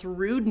this girl's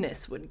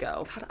rudeness would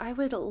go. God, I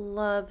would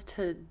love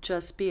to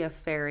just be a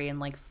fairy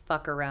and, like,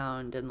 fuck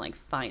around and, like,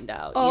 find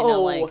out. Oh, you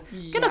know, like,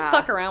 yeah. gonna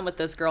fuck around with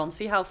this girl and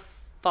see how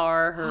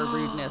far her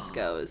rudeness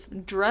goes.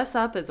 Dress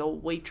up as a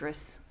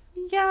waitress.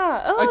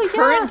 Yeah. Oh, a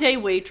current day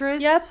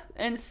waitress. Yep.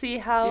 And see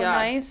how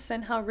nice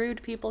and how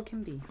rude people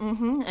can be.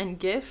 Mm-hmm. And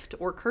gift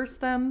or curse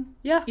them.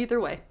 Yeah. Either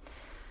way.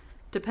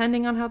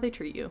 Depending on how they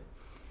treat you.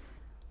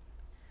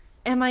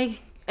 Am I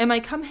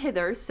come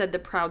hither, said the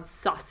proud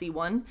saucy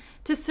one,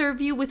 to serve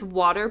you with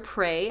water,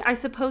 pray? I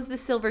suppose the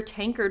silver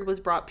tankard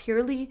was brought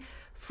purely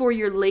for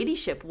your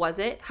ladyship, was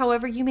it?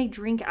 However, you may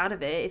drink out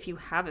of it if you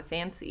have a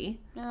fancy.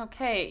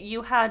 Okay,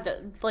 you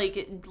had,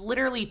 like,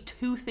 literally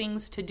 2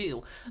 things to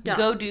do. Yeah.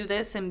 Go do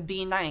this and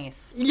be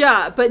nice.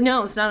 Yeah, but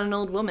no, it's not an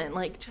old woman.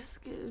 Like,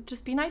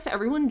 just be nice to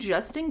everyone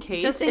just in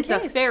case. Just in it's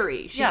case. a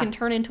fairy. She Yeah. can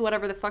turn into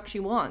whatever the fuck she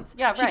wants.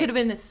 Yeah, She right. could have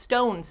been a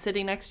stone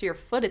sitting next to your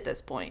foot at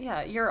this point.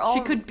 Yeah, you're all... She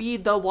could be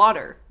the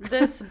water.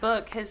 This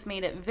book has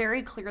made it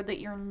very clear that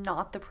you're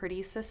not the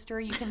pretty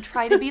sister. You can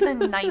try to be the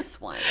nice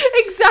one.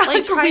 Exactly.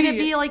 Like, try to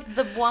be, like,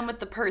 the one with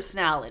the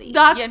personality.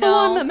 That's you the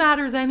know? one that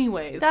matters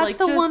anyways. That's like,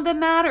 the just, one that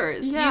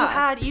matters.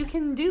 Yeah. You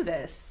can do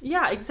this.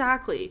 Yeah,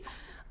 exactly.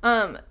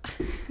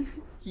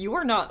 You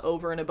are not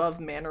over and above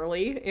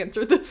mannerly,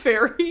 answered the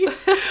fairy,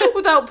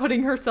 without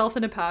putting herself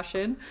in a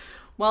passion.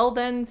 Well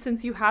then,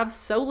 since you have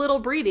so little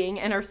breeding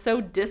and are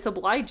so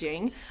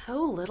disobliging...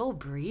 So little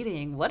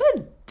breeding. What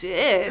a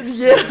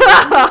diss.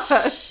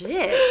 Yeah.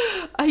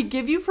 Shit. I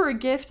give you for a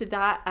gift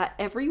that at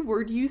every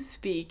word you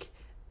speak,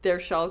 there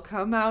shall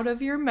come out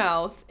of your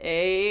mouth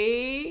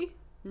a...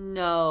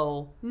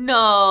 No.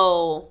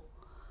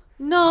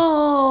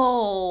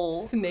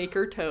 snake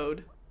or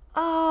toad.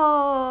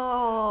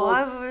 Oh, Well,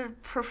 I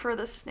would prefer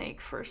the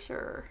snake for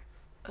sure.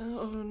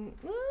 Um,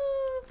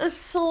 A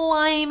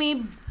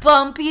slimy,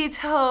 bumpy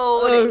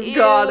toad. Oh, Ew.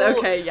 God.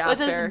 Okay, yeah, With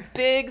fair. this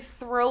big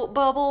throat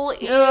bubble.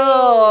 Ew.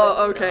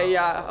 Oh, okay,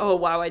 yeah. Oh,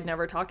 wow, I'd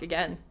never talk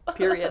again.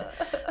 Period.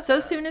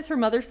 So soon as her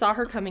mother saw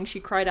her coming, she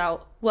cried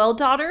out, "Well,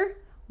 daughter?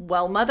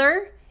 Well,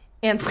 mother?"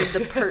 answered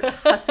the pert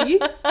hussy.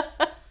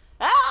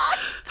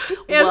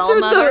 Well,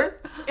 mother?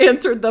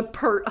 Answered the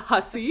pert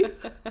hussy,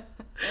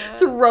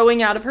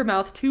 throwing out of her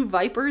mouth 2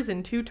 vipers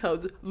and 2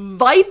 toads.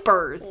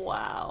 Vipers!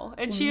 Wow.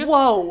 And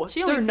Whoa,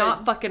 she only they're said-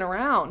 not fucking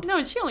around. No,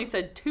 and she only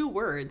said 2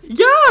 words.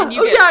 Yeah! And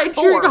you get I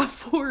 4. sure got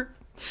 4.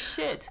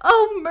 Shit.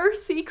 Oh,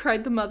 mercy,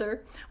 cried the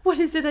mother. What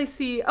is it I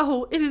see?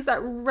 Oh, it is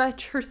that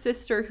wretch, her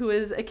sister, who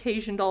has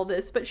occasioned all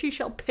this, but she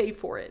shall pay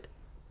for it.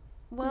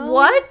 Well,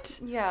 What?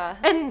 Yeah.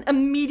 And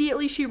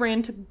immediately she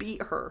ran to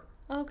beat her.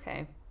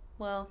 Okay.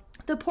 Well,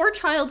 The poor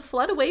child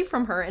fled away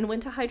from her and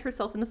went to hide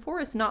herself in the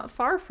forest not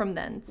far from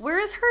thence. where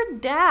is her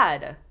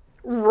dad?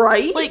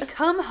 Right? Like,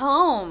 come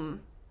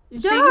home.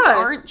 yeah. Things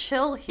aren't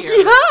chill here.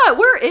 Yeah,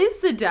 where is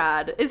the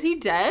dad? Is he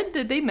dead?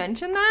 Did they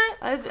mention that?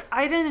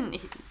 I didn't.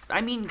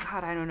 I mean,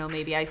 God, I don't know.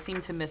 Maybe I seem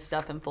to miss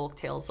stuff in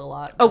Folktales a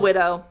lot. A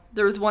widow.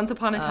 There was once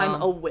upon a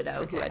time Oh, a widow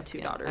who okay, had 2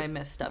 yeah, daughters. I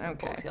miss stuff in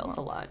Folktales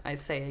a lot. I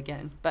say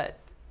again, but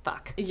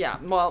fuck. Yeah,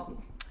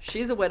 well,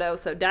 she's a widow,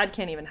 so dad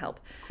can't even help.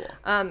 Cool.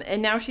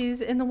 And now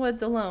she's in the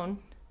woods alone,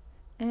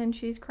 and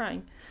she's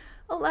crying.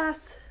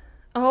 Alas.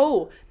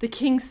 Oh, the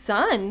king's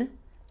son,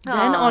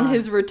 then on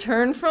his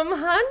return from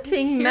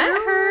hunting, met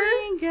her.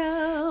 Here we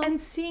go.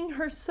 And seeing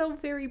her so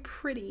very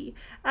pretty,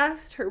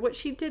 asked her what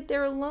she did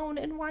there alone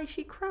and why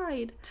she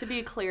cried. To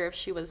be clear, if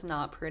she was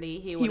not pretty,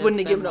 he wouldn't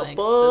have given a like,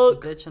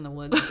 book. "What's this bitch in the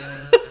woods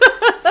doing?"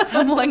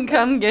 Someone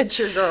come get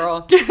your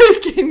girl.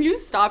 Can you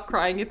stop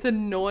crying? It's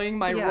annoying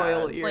my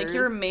royal ears. Like,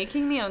 you're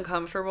making me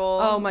uncomfortable.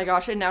 Oh my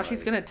gosh, and now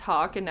she's gonna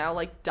talk, and now,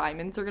 like,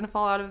 diamonds are gonna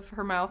fall out of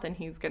her mouth, and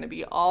he's gonna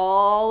be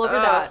all over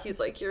that. He's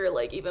like, you're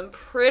like even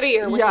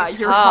prettier when Yeah, you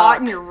you're talk. hot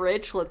and you're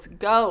rich, let's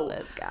go.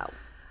 Let's go.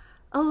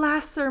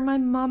 Alas, sir, my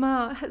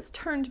mamma has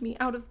turned me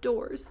out of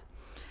doors.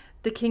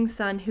 The king's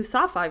son, who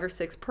saw 5 or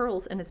 6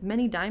 pearls and as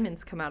many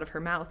diamonds come out of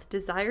her mouth,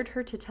 desired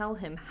her to tell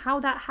him how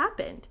that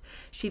happened.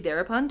 She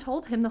thereupon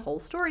told him the whole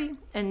story,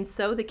 and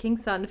so the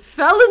king's son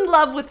fell in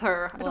love with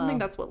her. I don't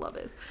think that's what love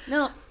is.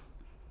 No.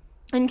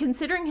 And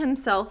considering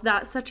himself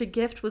that such a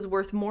gift was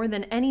worth more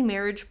than any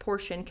marriage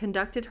portion,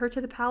 conducted her to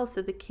the palace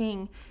of the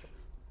king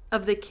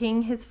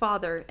his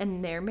father,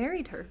 and there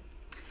married her.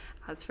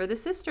 As for the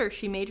sister,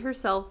 she made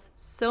herself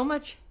so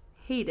much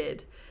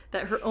hated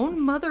that her own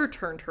mother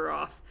turned her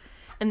off,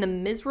 and the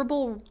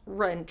miserable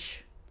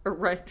wretch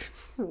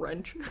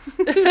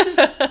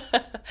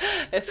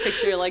I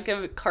picture like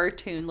a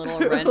cartoon little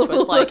wrench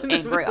with like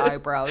angry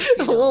eyebrows.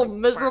 A little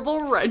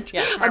miserable wrench.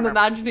 Yeah. I'm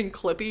imagining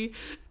Clippy.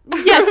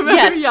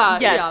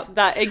 Yes.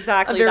 That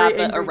exactly a very that,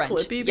 but a angry wrench.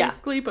 Clippy,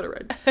 basically, but a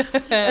wrench.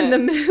 And the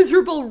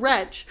miserable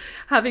wretch,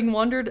 having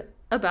wandered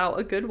about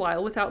a good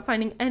while without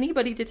finding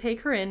anybody to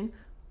take her in,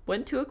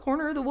 went to a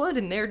corner of the wood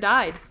and there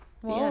died.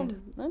 The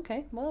end.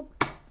 Okay. Well,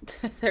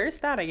 there's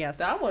that, I guess.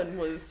 That one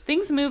was...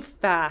 Things move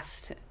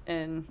fast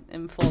in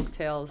folk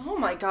tales. Oh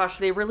my gosh,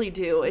 they really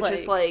do. It's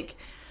just like...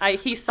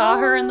 He saw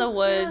her in the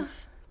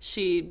woods. Yeah.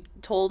 She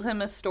told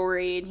him a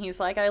story, and he's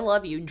like, I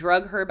love you.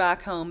 Drug her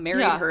back home,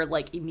 married her,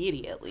 like,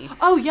 immediately.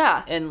 Oh,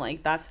 yeah. And,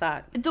 like, that's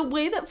that. The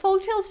way that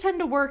folktales tend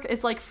to work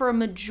is, like, for a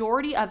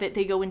majority of it,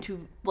 they go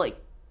into, like,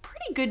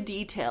 pretty good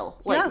detail.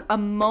 Like, a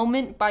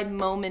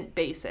moment-by-moment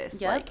basis.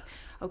 Yep. Like,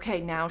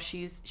 okay, now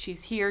she's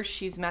here,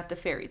 she's met the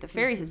fairy. The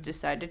fairy has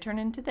decided to turn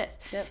into this.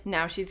 Yep.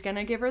 Now she's going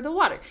to give her the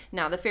water.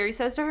 Now the fairy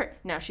says to her,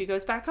 now she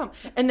goes back home.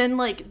 And then,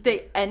 like,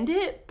 they end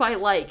it by,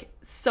 like,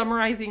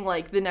 summarizing,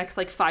 like, the next,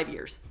 like, 5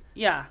 years.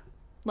 Yeah.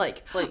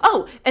 Like,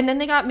 oh, and then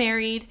they got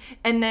married,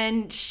 and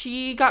then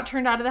she got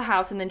turned out of the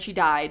house, and then she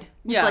died.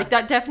 It's like,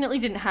 that definitely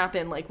didn't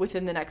happen, like,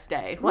 within the next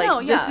day.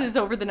 Like, this is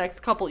over the next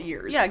couple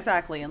years. Yeah,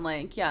 exactly. And,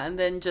 like, and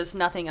then just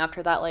nothing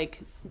after that. Like,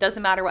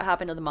 doesn't matter what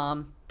happened to the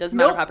mom. Doesn't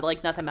matter what happened.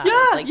 Like, nothing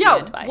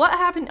mattered. Like, what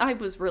happened? I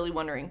was really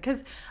wondering,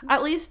 because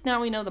at least now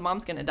we know the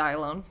mom's going to die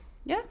alone.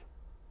 Yeah.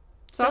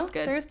 So that's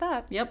good. There's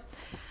that. Yep.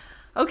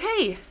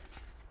 Okay.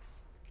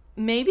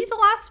 Maybe the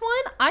last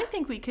one? I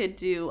think we could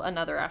do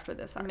another after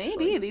this, actually.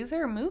 Maybe. These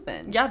are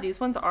moving. Yeah,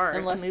 these ones are.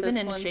 Unless moving this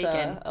and one's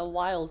shaking. a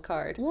wild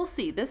card. We'll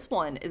see. This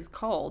one is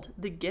called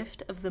The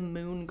Gift of the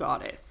Moon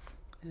Goddess.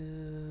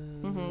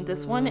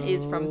 This one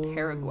is from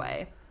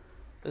Paraguay.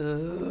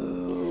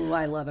 Ooh,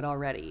 I love it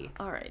already.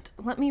 All right.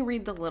 Let me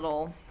read the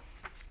little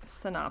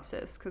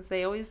synopsis, because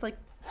they always, like,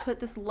 put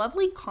this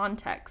lovely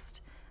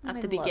context at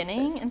the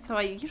beginning, and so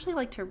I usually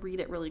like to read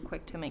it really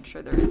quick to make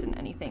sure there isn't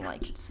anything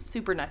like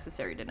super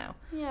necessary to know.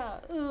 Yeah.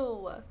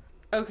 Ooh.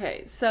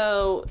 Okay,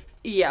 so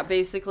yeah,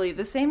 basically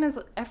the same as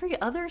every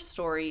other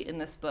story in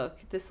this book.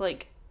 This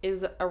like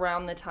is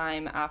around the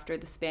time after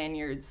the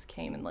Spaniards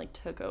came and like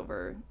took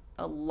over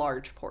a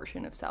large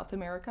portion of South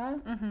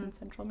America and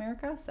Central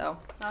America. So,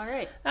 all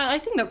right. I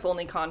think that's the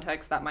only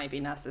context that might be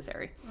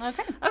necessary.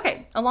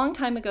 Okay. A long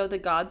time ago, the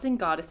gods and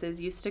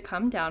goddesses used to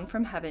come down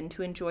from heaven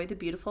to enjoy the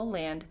beautiful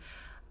land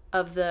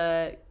of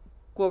the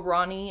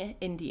Guarani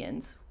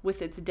Indians,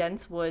 with its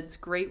dense woods,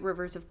 great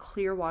rivers of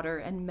clear water,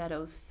 and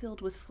meadows filled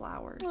with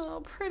flowers.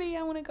 Oh, pretty.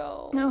 I want to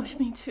go. No,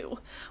 me too.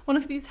 One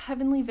of these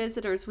heavenly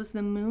visitors was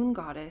the moon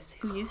goddess,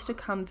 who used to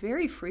come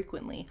very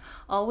frequently,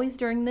 always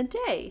during the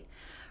day.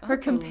 Her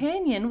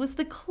companion was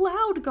the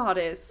cloud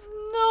goddess.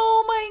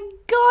 No, my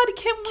God,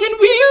 can we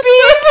be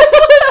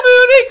the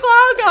moon and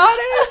cloud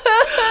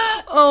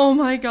goddess? Oh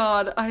my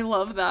God, I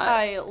love that.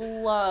 I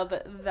love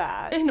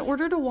that. In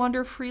order to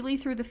wander freely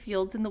through the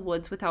fields and the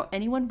woods without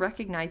anyone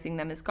recognizing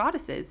them as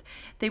goddesses,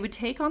 they would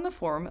take on the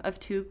form of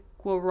two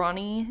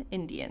Guarani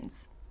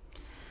Indians.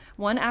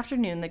 One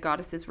afternoon, the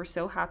goddesses were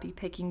so happy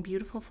picking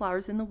beautiful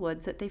flowers in the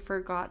woods that they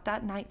forgot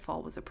that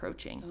nightfall was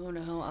approaching. Oh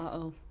no,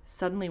 uh-oh.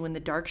 Suddenly, when the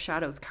dark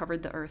shadows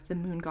covered the earth, the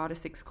moon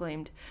goddess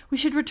exclaimed, "We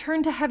should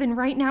return to heaven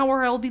right now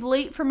or I'll be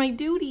late for my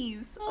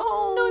duties."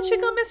 Oh no, she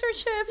gonna miss her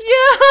shift.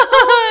 Yeah!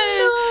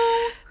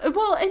 Oh, no.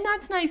 Well, and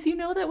that's nice. You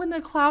know that when the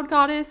cloud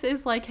goddess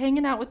is, like,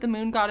 hanging out with the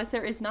moon goddess,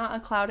 there is not a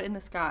cloud in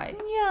the sky.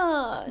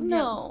 Yeah,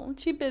 no.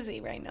 She's busy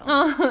right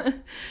now.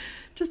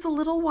 Just a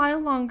little while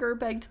longer,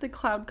 begged the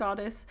cloud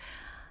goddess.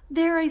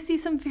 There I see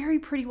some very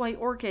pretty white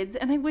orchids,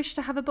 and I wish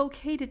to have a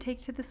bouquet to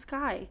take to the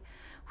sky.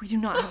 We do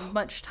not have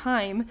much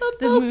time. A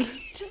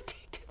bouquet to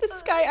take to the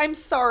sky. I'm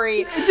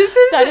sorry.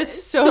 That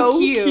is so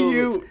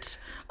cute.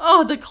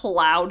 Oh, the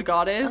cloud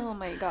goddess. Oh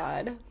my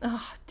God.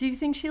 Oh, do you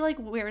think she like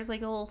wears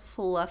like a little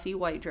fluffy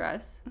white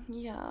dress?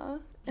 Yeah.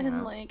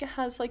 And like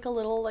has like a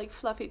little like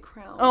fluffy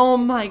crown. Oh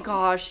my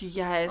gosh,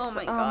 yes. Oh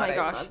my God,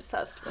 I'm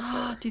obsessed with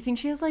her. Do you think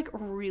she has like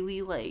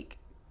really like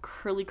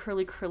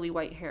curly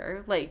white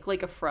hair,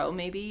 like a fro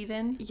maybe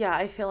even? Yeah,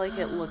 I feel like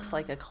it looks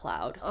like a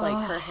cloud.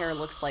 Like her hair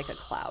looks like a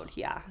cloud.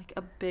 Yeah, like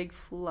a big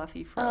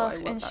fluffy fro. I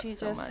love and that she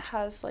so just much.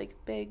 has like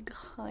big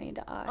kind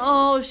eyes.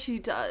 Oh, she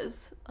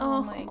does.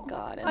 Oh my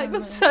God, and I'm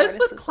obsessed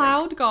with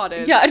cloud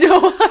goddess. Yeah,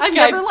 no, I've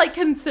never like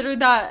considered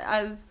that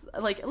as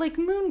like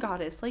moon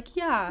goddess. Like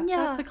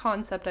that's a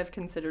concept I've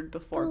considered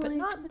before, but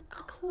not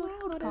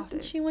cloud goddess.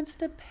 And she wants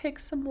to pick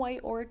some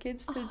white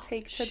orchids to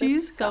take to the sky.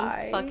 She's so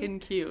fucking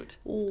cute.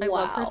 Wow. I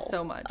love her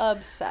so much.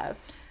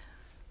 Obsessed.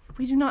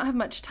 We do not have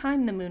much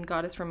time, the moon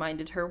goddess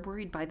reminded her,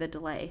 worried by the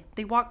delay.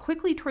 They walked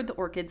quickly toward the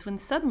orchids when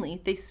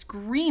suddenly they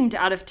screamed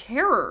out of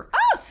terror.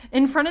 Ah!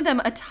 In front of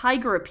them, a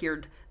tiger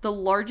appeared, the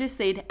largest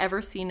they'd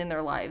ever seen in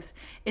their lives.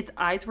 Its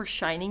eyes were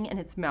shining and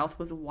its mouth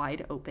was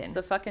wide open. It's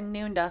the fucking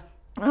Noonda.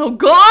 Oh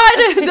God!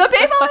 The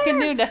people! Fucking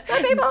Noonda.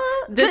 The people!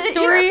 This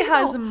story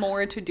has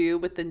more to do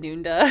with the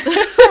Noonda,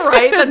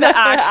 right, than the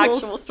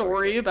actual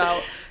story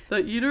about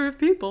the eater of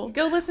people.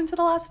 Go listen to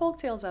the last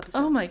Folktales episode.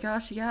 Oh my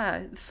gosh,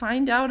 yeah.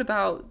 Find out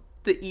about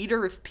the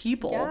eater of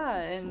people.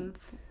 Yeah, and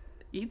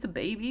eats a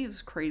baby. It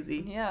was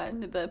crazy. Yeah,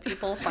 and the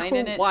people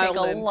finding it take a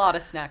wildin'. lot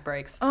of snack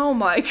breaks. Oh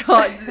my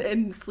god,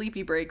 and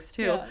sleepy breaks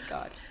too. Yeah,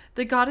 God.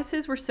 The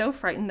goddesses were so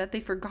frightened that they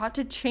forgot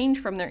to change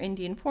from their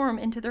Indian form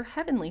into their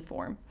heavenly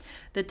form.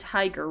 The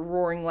tiger,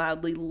 roaring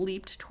loudly,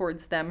 leaped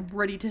towards them,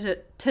 ready to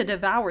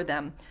devour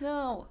them.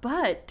 No.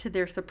 But, to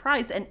their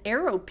surprise, an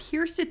arrow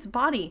pierced its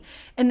body,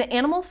 and the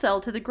animal fell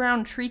to the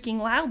ground, shrieking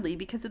loudly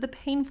because of the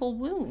painful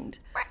wound.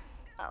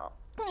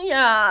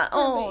 Yeah,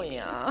 oh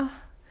yeah.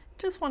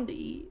 Just wanted to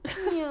eat.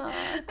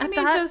 Yeah. I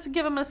mean, just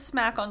give him a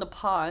smack on the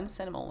paw and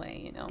send him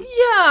away, you know?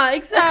 Yeah,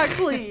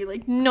 exactly.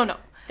 Like, no.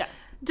 Yeah.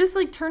 Just,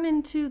 like, turn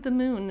into the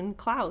moon and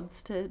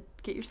clouds to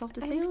get yourself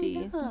to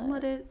safety.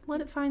 Let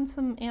it find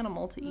some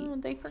animal to eat. Oh,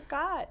 they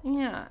forgot.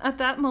 Yeah. At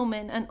that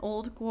moment, an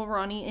old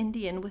Guarani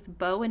Indian with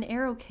bow and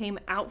arrow came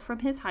out from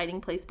his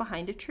hiding place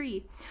behind a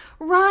tree.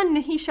 "Run!"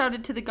 he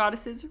shouted to the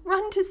goddesses.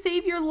 "Run to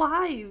save your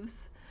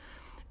lives!"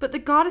 But the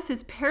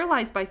goddesses,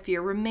 paralyzed by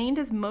fear, remained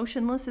as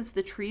motionless as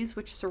the trees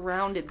which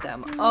surrounded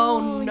them. Oh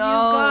no!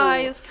 You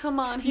guys, come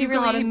on. He You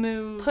really gotta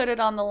move. put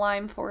it on the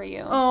line for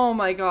you. Oh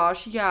my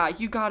gosh, yeah,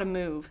 you gotta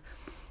move.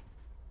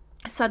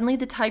 Suddenly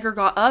the tiger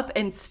got up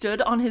and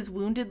stood on his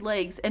wounded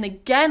legs and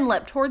again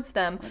leapt towards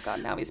them. Oh my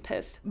god, now he's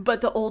pissed.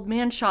 But the old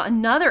man shot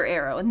another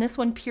arrow, and this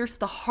one pierced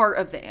the heart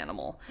of the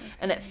animal,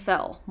 and it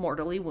fell,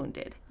 mortally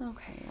wounded.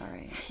 Okay, all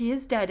right. "He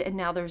is dead, and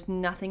now there's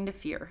nothing to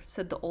fear,"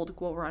 said the old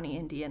Guarani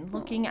Indian,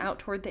 looking out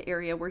toward the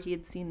area where he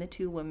had seen the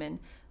two women,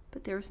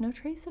 but there was no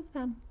trace of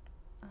them.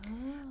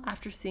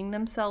 After seeing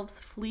themselves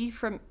free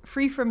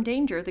from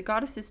danger, the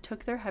goddesses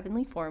took their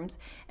heavenly forms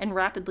and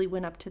rapidly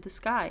went up to the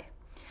sky.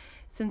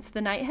 Since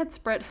the night had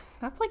spread,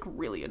 that's like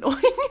really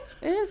annoying.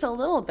 It is a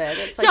little bit.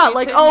 It's like yeah,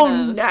 like,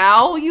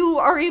 now you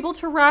are able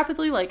to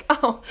rapidly, like,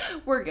 oh,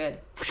 we're good.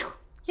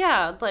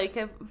 Yeah, like,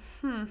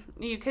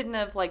 you couldn't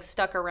have, like,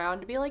 stuck around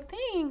to be like,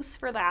 thanks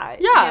for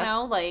that. Yeah. You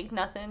know, like,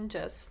 nothing,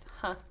 just,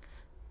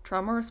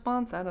 Trauma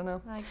response, I don't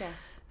know. I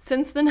guess.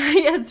 Since the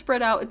night had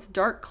spread out its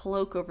dark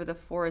cloak over the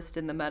forest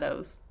and the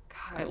meadows.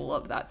 God, I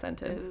love that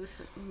sentence.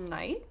 is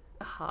night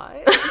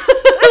hot?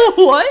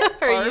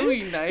 What? Are you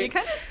we night? You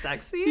kind of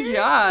sexy.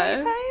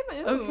 Yeah.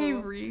 Nighttime? Okay,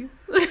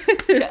 Reese.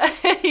 Yeah.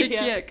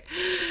 Kick.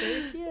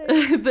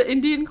 The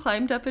Indian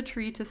climbed up a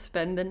tree to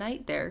spend the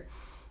night there.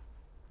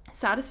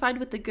 Satisfied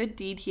with the good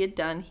deed he had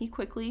done, he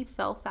quickly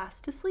fell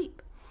fast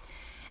asleep.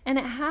 And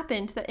it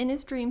happened that in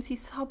his dreams he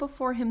saw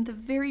before him the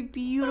very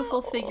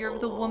beautiful figure of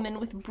the woman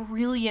with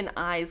brilliant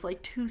eyes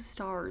like two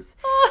stars,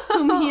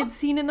 whom he had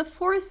seen in the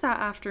forest that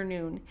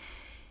afternoon.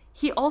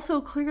 He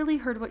also clearly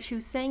heard what she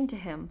was saying to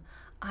him.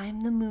 "I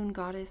am the moon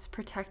goddess,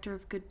 protector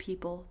of good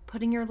people.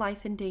 Putting your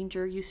life in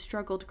danger, you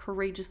struggled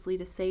courageously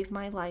to save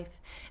my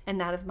life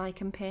and that of my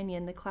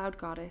companion, the cloud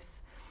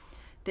goddess."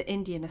 The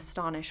Indian,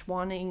 astonished,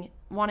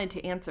 wanted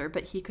to answer,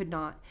 but he could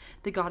not.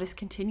 The goddess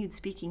continued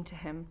speaking to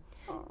him.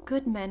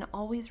 "Good men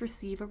always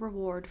receive a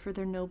reward for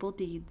their noble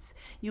deeds.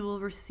 You will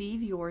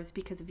receive yours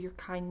because of your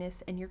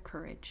kindness and your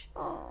courage."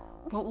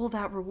 "What will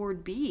that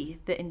reward be?"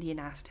 the Indian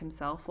asked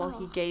himself while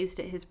he gazed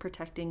at his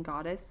protecting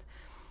goddess.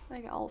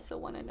 I also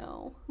want to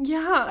know.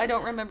 Yeah. I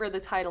don't remember the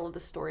title of the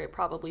story. It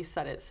probably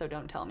said it, so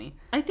don't tell me.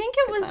 I think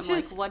it was I'm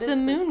just like, what the is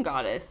moon this?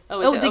 goddess.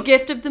 Oh, is it? The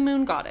gift of the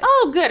moon goddess.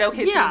 Oh, good.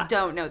 Okay, so Yeah. you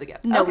don't know the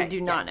gift. No, okay, we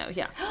do not know.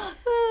 Yeah.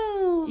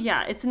 Ooh.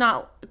 Yeah, it's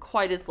not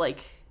quite as,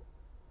 like,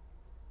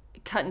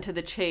 cut into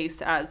the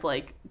chase as,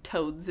 like,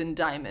 Toads and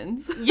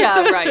Diamonds.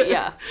 Yeah, right,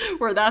 yeah.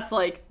 Where that's,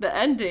 like, the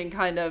ending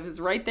kind of is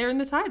right there in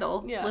the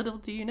title. Yeah. Little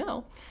do you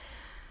know.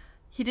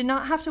 He did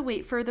not have to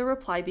wait for the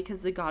reply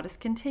because the goddess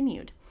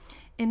continued.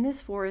 "In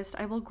this forest,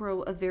 I will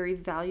grow a very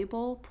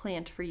valuable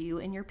plant for you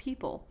and your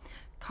people.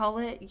 Call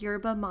it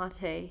yerba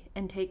mate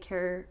and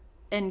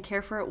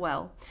care for it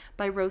well.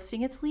 By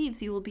roasting its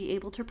leaves, you will be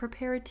able to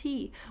prepare a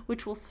tea,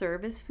 which will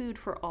serve as food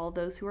for all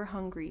those who are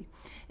hungry.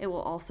 It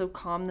will also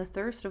calm the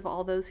thirst of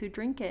all those who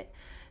drink it.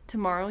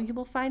 Tomorrow you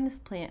will find this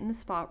plant in the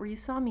spot where you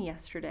saw me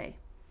yesterday."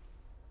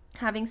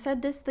 Having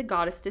said this, the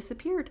goddess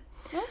disappeared.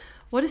 Oh.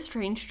 "What a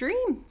strange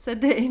dream,"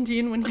 said the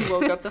Indian when he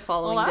woke up the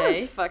following Well, that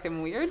day. was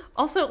fucking weird.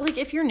 Also, like,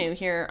 if you're new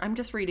here, I'm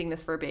just reading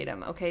this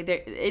verbatim, okay?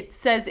 It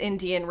says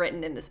Indian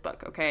written in this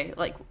book, okay?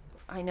 Like,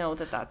 I know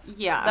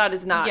that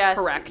is not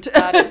correct.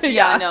 That is,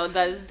 yeah, no,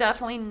 that is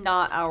definitely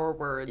not our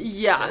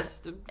words. Yeah.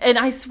 And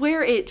I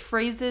swear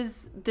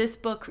this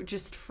book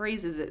just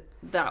phrases it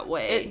that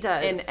way. It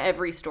does. In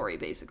every story,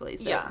 basically.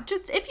 So yeah.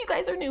 Just, if you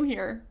guys are new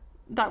here,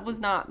 that was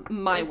not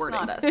my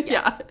wording. It's not us,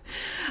 yeah.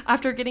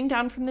 After getting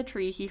down from the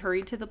tree, he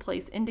hurried to the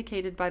place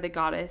indicated by the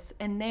goddess,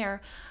 and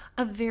there,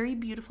 a very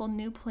beautiful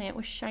new plant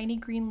with shiny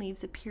green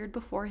leaves appeared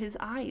before his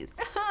eyes.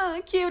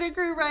 Cute, it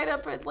grew right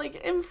up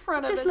in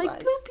front of his eyes. Just like,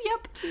 boop,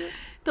 yep. Cute.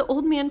 The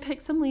old man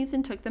picked some leaves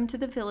and took them to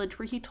the village,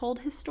 where he told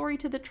his story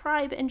to the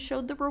tribe and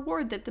showed the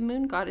reward that the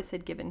moon goddess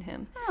had given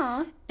him.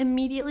 Aww.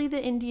 Immediately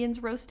the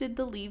Indians roasted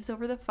the leaves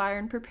over the fire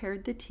and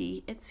prepared the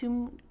tea. It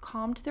soon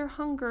calmed their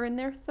hunger and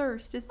their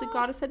thirst, as the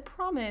goddess had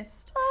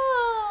promised.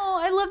 Oh,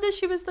 I love that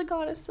she was the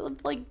goddess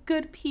of, like,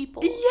 good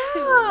people, Yeah,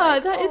 too.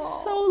 Like, that is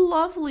so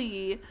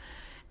lovely.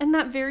 And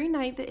that very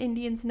night, the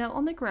Indians knelt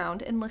on the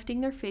ground, and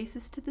lifting their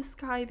faces to the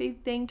sky, they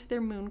thanked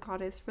their moon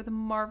goddess for the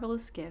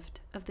marvelous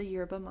gift of the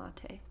yerba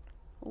mate.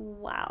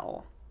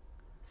 Wow.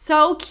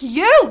 So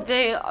cute!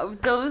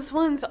 Those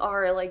ones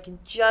are,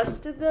 like,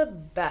 just the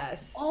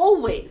best.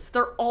 Always.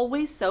 They're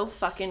always so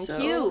fucking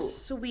cute.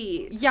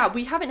 Sweet. Yeah,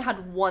 we haven't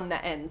had one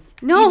that ends.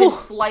 No. Even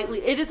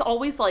slightly. It is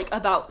always, like,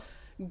 about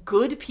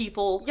good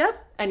people.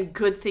 Yep. And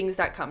good things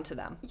that come to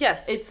them.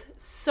 Yes. It's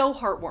so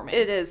heartwarming.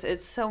 It is.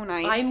 It's so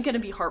nice. I'm going to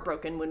be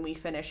heartbroken when we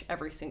finish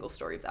every single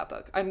story of that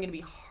book. I'm going to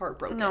be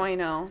heartbroken. No, I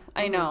know.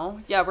 I know.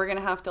 Yeah, we're going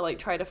to have to, like,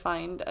 try to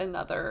find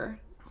another,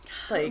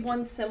 like...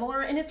 one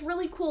similar. And it's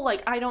really cool.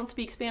 Like, I don't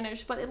speak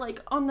Spanish, but,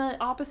 like, on the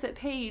opposite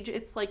page,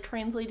 it's, like,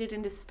 translated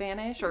into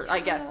Spanish. Or,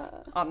 I guess,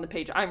 on the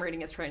page I'm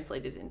reading, it's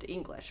translated into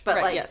English.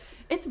 But, like,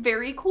 it's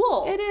very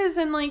cool. It is.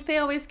 And, like, they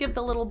always give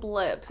the little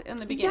blip in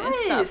the beginning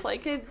stuff.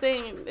 Like,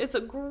 it's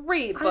a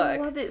great book. I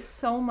love it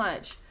so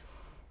much.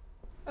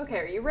 Okay,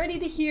 are you ready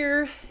to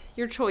hear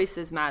your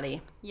choices,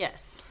 Maddie?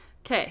 Yes.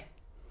 Okay.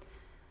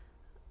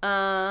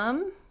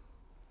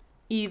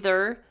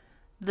 Either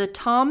the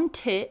Tom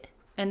Tit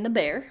and the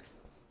Bear.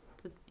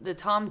 The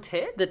Tom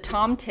Tit? The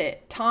Tom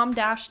Tit.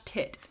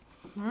 Tom-Tit.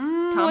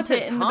 Tom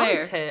Tit and the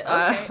Bear. Tit?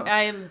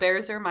 Okay.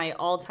 Bears are my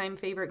all-time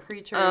favorite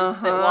creatures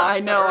that walk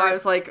I know. the earth. I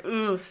was like,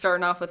 ooh,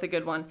 starting off with a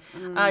good one.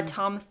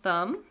 Tom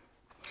Thumb.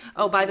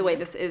 Oh, by the way,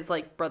 this is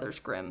like Brothers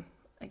Grimm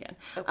again.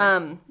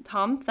 Okay.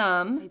 Tom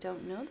Thumb. I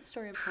don't know the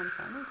story of Tom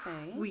Thumb.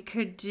 Okay. We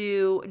could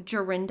do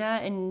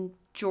Jorinda and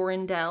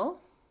Jorindel.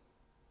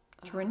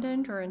 Jorinda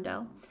and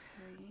Jorindel.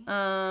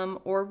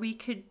 Okay. Or we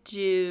could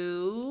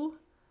do...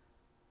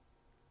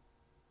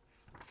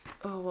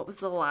 Oh, what was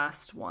the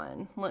last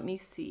one? Let me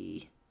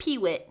see.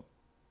 Peewit.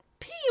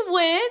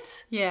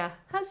 Peewit? Yeah.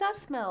 How's that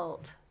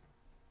smelled?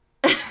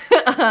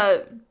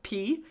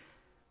 P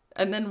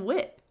and then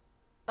wit.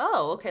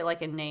 Oh, okay,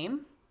 like a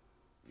name?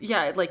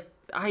 Yeah, like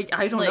I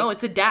don't know,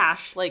 it's a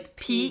dash. Like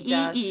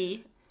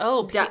P-E-E.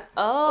 Oh,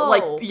 oh.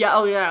 Like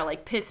yeah,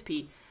 like piss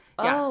P.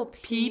 Yeah. Oh,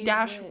 P-W-I-T.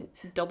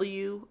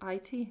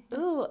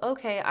 Ooh,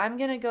 okay. I'm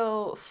going to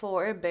go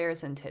for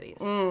bears and titties.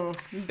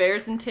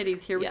 Bears and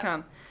titties, here we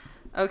come.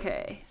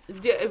 Okay.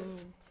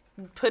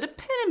 Put a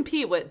pin in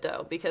Peewit,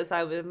 though, because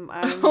I'm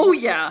oh,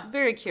 yeah.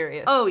 very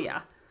curious. Oh,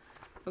 yeah.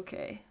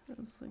 Okay. That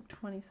was like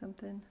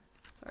 20-something.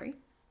 Sorry.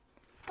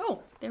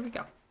 Oh, there we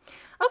go.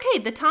 Okay,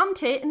 the Tom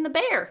Tit and the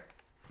Bear.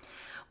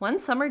 One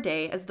summer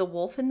day, as the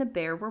wolf and the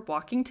bear were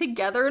walking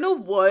together in a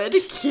wood,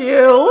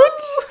 cute,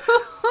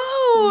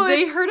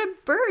 they heard a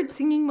bird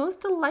singing most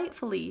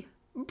delightfully.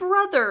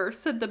 Brother,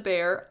 said the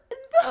bear.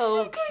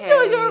 Okay.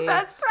 They were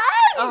best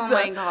friends. Oh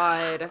my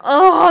god.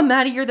 Oh,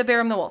 Maddie, you're the bear,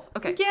 I'm the wolf.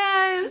 Okay.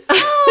 Yes.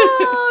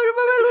 Oh,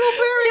 my little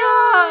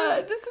bear.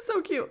 Yeah, this is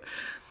so cute.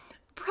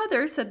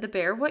 Brother, said the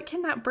bear, what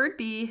can that bird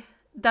be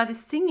that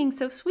is singing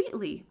so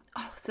sweetly?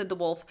 Oh, said the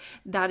wolf,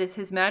 that is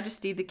His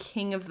Majesty, the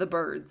King of the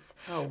Birds.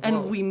 Oh,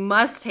 and we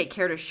must take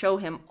care to show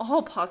him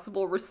all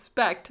possible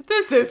respect.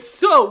 This is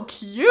so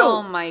cute.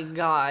 Oh my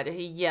god,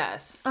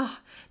 yes. Oh,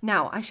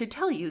 now, I should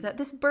tell you that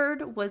this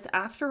bird was,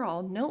 after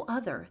all, no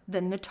other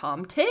than the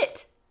Tom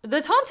Tit.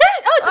 The Tom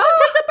Tit? Oh, Tom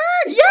Tit's a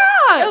bird!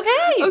 Yeah!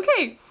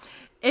 Okay.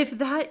 If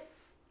that...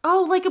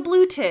 Oh, like a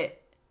blue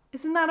tit.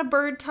 Isn't that a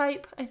bird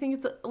type? I think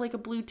it's like a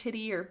blue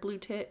titty or blue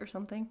tit or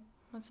something.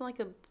 It's like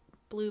a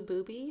blue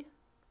booby?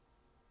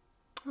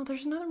 Oh,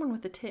 there's another one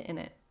with a tit in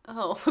it.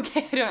 Oh,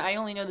 okay. I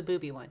only know the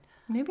booby one.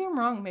 Maybe I'm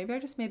wrong. Maybe I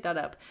just made that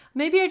up.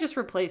 Maybe I just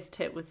replaced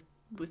tit with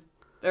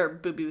or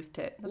booby with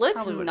tit. That's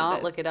let's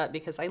not look it up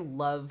because I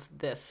love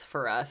this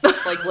for us.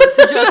 Like, let's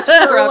just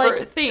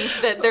forever think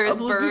that there's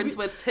birds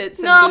with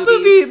tits and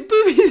boobies. No,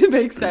 boobies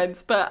makes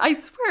sense, but I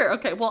swear,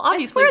 okay, well,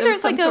 obviously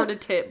there's some sort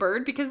of tit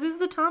bird because this is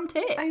the Tom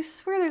Tit. I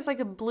swear there's like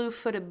a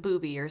blue-footed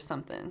booby or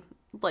something.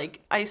 Like,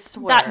 I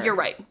swear. That, you're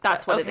right.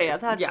 That's what it is.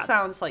 That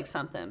sounds like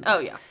something. Oh,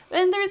 yeah.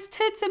 And there's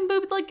tits and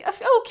boobies. Like,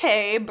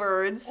 okay,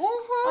 birds.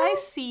 I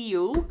see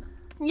you.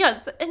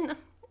 Yes, and...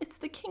 It's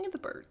the king of the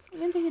birds.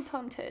 I'm thinking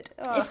Tom Tit.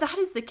 If that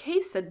is the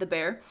case, said the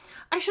bear,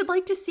 I should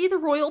like to see the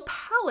royal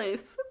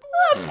palace. The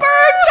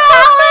bird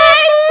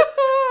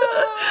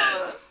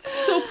palace!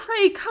 So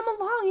pray, come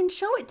along and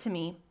show it to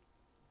me.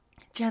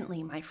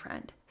 Gently, my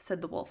friend,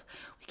 said the wolf.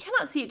 We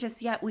cannot see it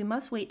just yet. We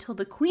must wait till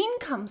the queen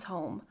comes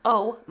home.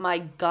 Oh my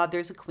god,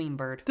 there's a queen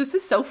bird. This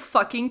is so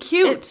fucking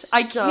cute.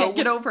 I can't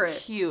get over it.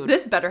 Cute.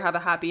 This better have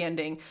a happy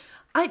ending.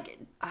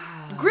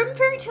 Grimm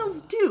fairy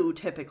tales do,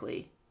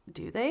 typically.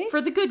 Do they?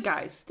 For the good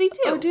guys. They do.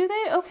 Oh, do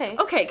they? Okay.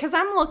 Okay, because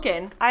I'm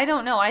looking. I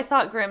don't know. I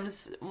thought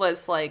Grimm's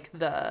was like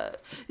the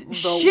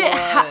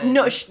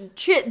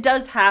shit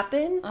does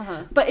happen,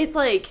 but it's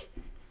like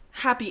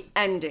happy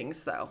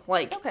endings, though.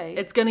 Like,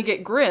 it's going to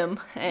get grim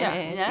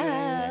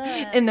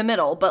in the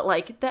middle, but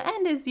like the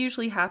end is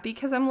usually happy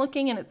because I'm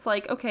looking and it's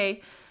like, okay,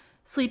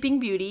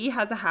 Sleeping Beauty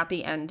has a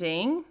happy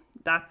ending.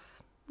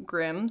 That's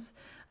Grimm's.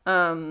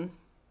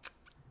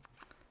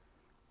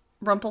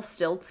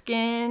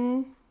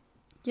 Rumpelstiltskin...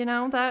 You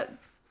know,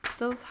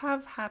 those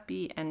have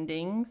happy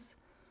endings.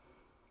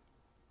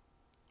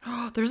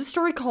 Oh, there's a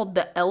story called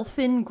The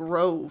Elfin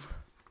Grove.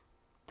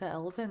 The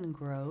Elven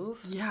Grove?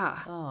 Yeah.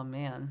 Oh,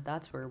 man.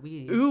 That's where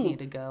we Ooh. need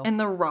to go. And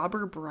the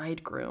robber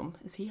bridegroom.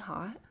 Is he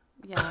hot?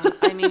 Yeah.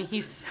 I mean, he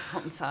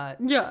sounds hot.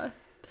 Yeah.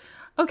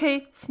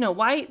 Okay, Snow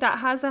White, that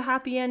has a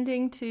happy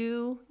ending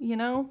too, you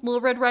know? Little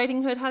Red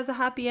Riding Hood has a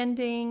happy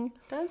ending.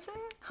 Does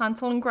it?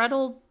 Hansel and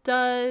Gretel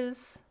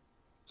does.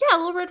 Yeah,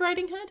 Little Red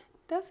Riding Hood.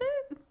 Does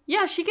it?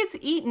 Yeah, she gets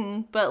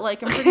eaten, but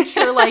like I'm pretty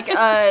sure like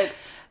a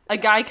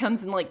guy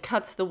comes and like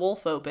cuts the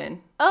wolf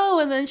open. Oh,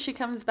 and then she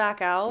comes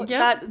back out?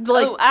 Yeah.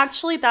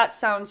 Actually, that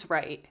sounds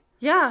right.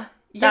 Yeah.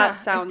 That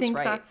sounds I think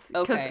right. That's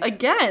Okay. because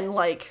again,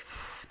 like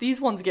these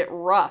ones get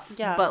rough.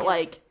 Yeah, But yeah.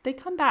 like they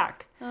come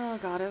back. Oh,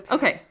 God, okay.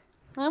 Okay.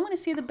 I want to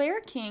see the Bear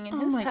King and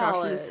Oh his my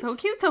palace. gosh, this is so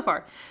cute so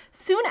far.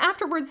 Soon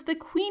afterwards, the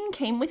queen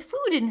came with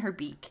food in her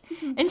beak,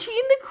 and she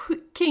and the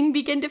king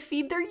began to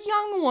feed their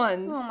young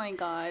ones. Oh my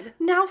God.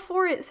 Now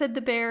for it, said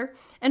the bear,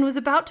 and was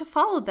about to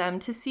follow them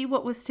to see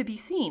what was to be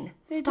seen.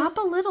 Stop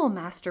a little,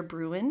 Master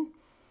Bruin.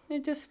 They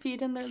just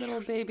feed in their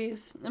little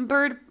babies. And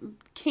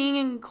king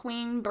and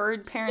queen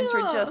bird parents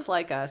are just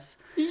like us.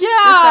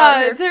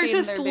 Yeah, here they're feeding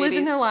just their living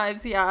babies. their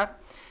lives, yeah.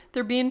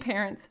 They're being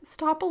parents.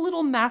 Stop a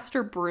little,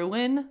 Master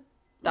Bruin.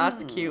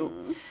 That's cute,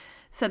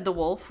 said the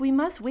wolf. We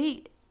must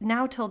wait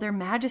now till their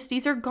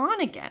majesties are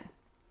gone again.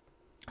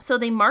 So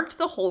they marked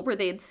the hole where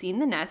they had seen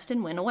the nest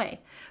and went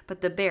away. But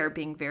the bear,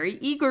 being very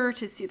eager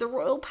to see the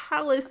royal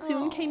palace,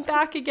 soon came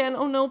back again.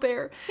 Oh no,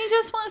 bear. He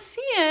just wants to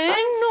see it.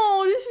 I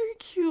know, this is very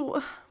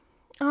cute.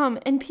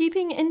 And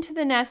peeping into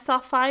the nest, saw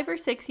 5 or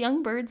 6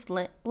 young birds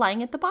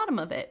lying at the bottom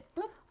of it.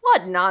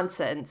 What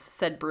nonsense,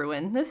 said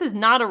Bruin. This is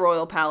not a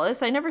royal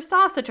palace. I never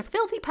saw such a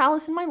filthy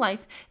palace in my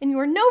life, and you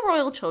are no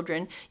royal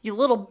children, you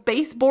little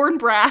base-born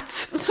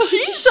brats.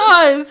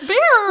 Jesus, bear!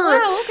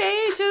 Well,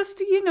 okay,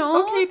 just,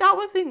 Okay, that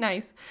wasn't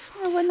nice.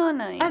 That was not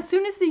nice. As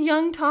soon as the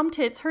young Tom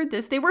Tits heard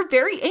this, they were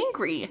very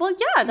angry. Well,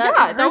 yeah,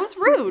 that was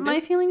hurts rude.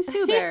 My feelings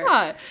too, Bear.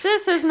 Yeah.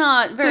 This is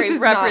not very This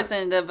is not-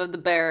 representative of the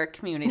bear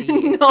community.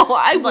 No,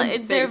 I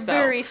wouldn't say They're so.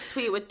 very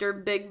sweet with their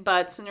big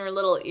butts and their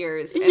little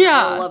ears. And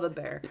Yeah. I love a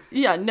bear.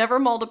 Yeah, never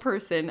mauled a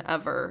person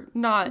ever.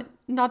 Not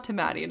to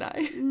Maddie and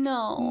I.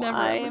 No, Never,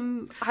 I ever.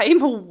 am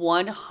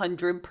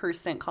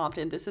 100%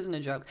 confident. This isn't a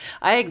joke.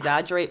 I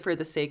exaggerate for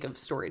the sake of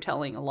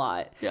storytelling a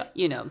lot. Yeah.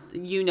 You know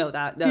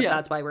that. Yeah.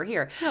 That's why we're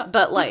here. Yeah.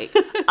 But like,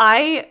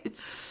 I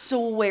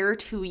swear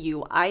to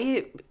you,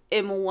 I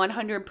am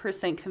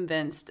 100%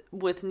 convinced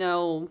with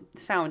no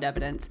sound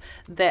evidence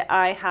that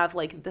I have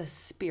like the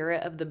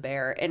spirit of the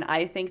bear. And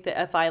I think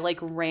that if I like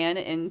ran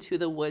into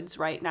the woods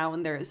right now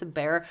and there is a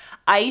bear,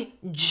 I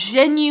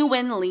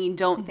genuinely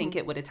don't think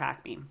it would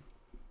attack me.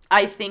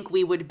 I think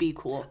we would be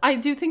cool. I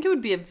do think it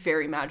would be a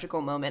very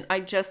magical moment. I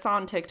just saw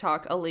on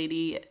TikTok a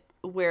lady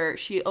where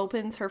she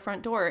opens her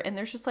front door and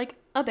there's just like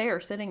a bear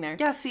sitting there.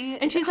 Yeah, see?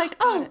 And she's like,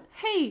 God. oh,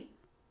 hey,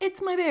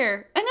 it's my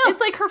bear. I know. It's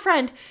like her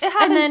friend. It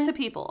happens and then, to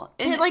people.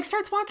 And it like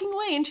starts walking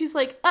away and she's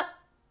like,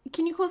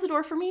 can you close the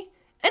door for me?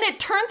 And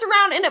it turns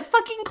around and it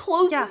fucking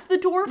closes the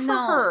door for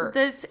her.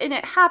 And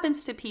it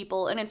happens to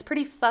people, and it's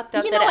pretty fucked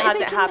up You that know, it if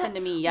hasn't it can- happened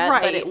to me yet,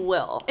 right. but it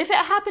will. If it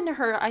happened to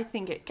her, I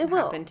think it can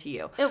will. happen to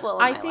you. It will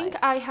in I my think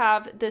life. I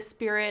have the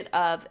spirit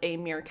of a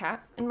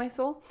meerkat in my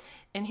soul.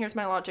 And here's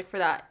my logic for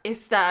that.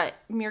 Is that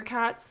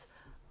meerkats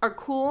are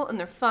cool and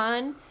they're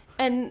fun.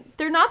 And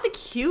they're not the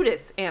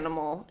cutest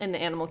animal in the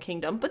animal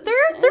kingdom, but they're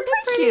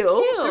pretty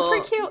cute. They're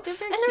pretty cute. They're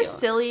very and they're cute.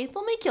 silly.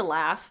 They'll make you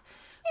laugh.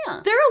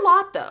 Yeah. They're a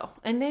lot though.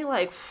 And they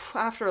like,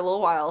 after a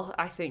little while,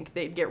 I think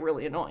they'd get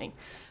really annoying.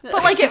 But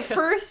like at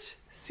first,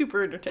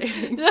 super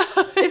entertaining.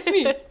 It's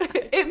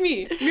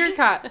me,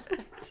 meerkat.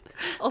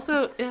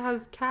 Also, it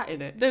has cat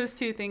in it. Those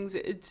two things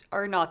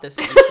are not the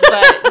same.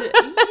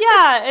 But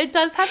yeah, it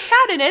does have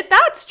cat in it.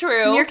 That's true.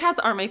 Meerkats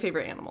are my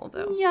favorite animal,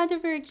 though. Yeah, they're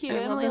very cute.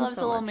 I love Emily them loves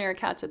so the little much.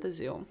 meerkats at the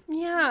zoo.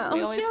 Yeah.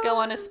 We always go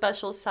on a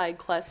special side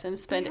quest and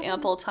spend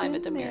ample time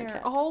at the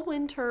meerkats. All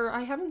winter.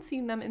 I haven't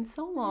seen them in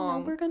so No,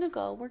 long. we're gonna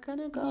go. We're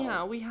gonna go.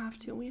 Yeah, we have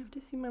to. We have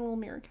to see my little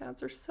meerkats.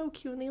 They're so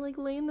cute, and they like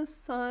lay in the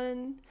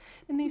sun,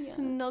 and they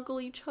snuggle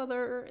each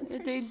other.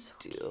 And They so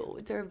do.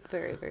 They're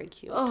very, very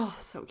cute. Oh,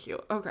 so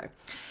cute. Okay.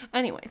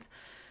 Anyways,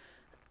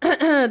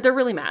 they're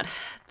really mad.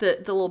 The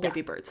little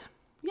baby birds.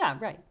 Yeah,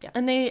 right. Yeah.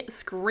 And they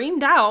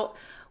screamed out,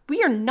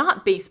 "We are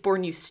not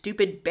base-born, you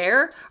stupid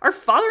bear. Our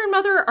father and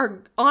mother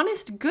are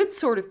honest, good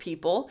sort of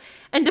people,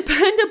 and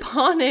depend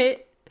upon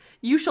it,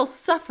 you shall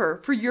suffer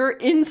for your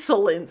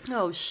insolence."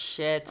 Oh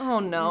shit. Oh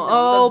no. No,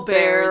 Oh, the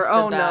bear. bear's the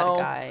Oh bad no.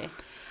 guy.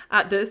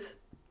 At this,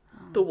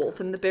 the wolf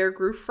and the bear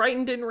grew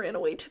frightened and ran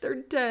away to their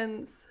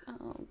dens.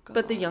 Oh god.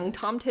 But the young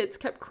Tom Tits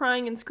kept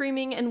crying and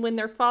screaming, and when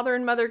their father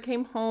and mother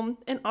came home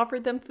and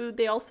offered them food,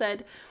 they all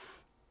said,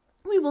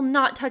 "We will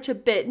not touch a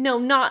bit, no,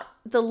 not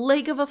the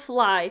leg of a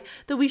fly,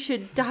 though we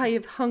should die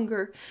of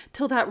hunger,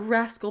 till that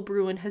rascal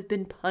Bruin has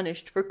been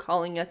punished for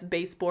calling us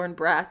base-born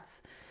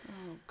brats."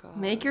 Oh god.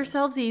 "Make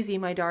yourselves easy,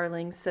 my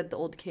darlings," said the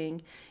old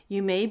king.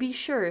 "You may be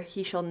sure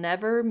he shall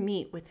never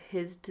meet with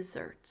his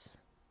deserts.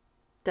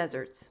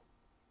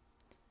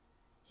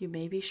 You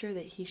may be sure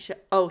that he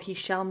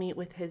shall meet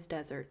with his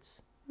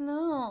deserts."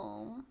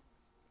 No.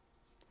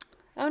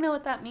 I don't know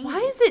what that means. Why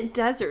is it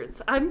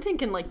deserts? I'm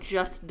thinking like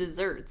just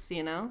desserts,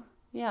 you know?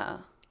 Yeah.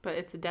 But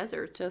it's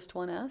deserts. Just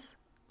one S?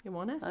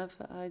 One S?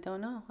 I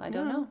don't know. I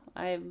don't know.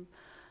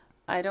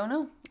 I don't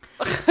know.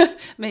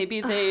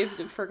 Maybe they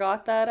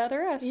forgot that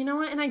other S. You know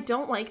what? And I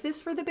don't like this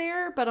for the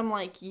bear, but I'm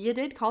like, you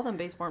did call them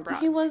baseborn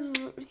brats. He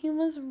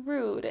was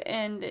rude,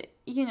 and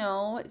you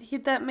know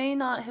that may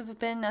not have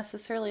been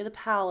necessarily the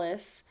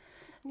palace.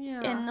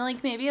 Yeah. And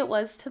like maybe it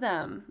was to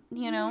them,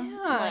 you know.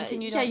 Yeah. Like,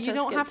 and you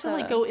don't have to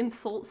like go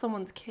insult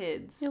someone's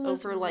kids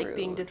over like rude.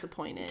 being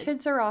disappointed.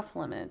 Kids are off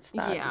limits.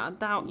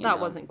 That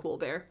wasn't cool,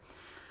 bear.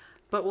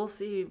 But we'll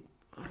see.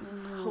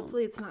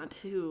 Hopefully it's not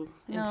too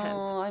intense.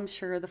 No, I'm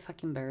sure the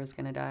fucking bear is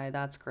gonna die.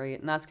 That's great,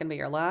 and that's gonna be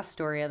your last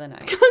story of the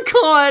night.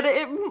 God,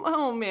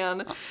 oh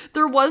man,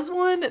 there was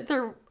one.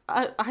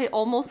 I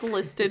almost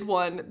listed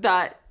one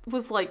that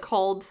was like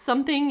called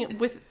something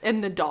with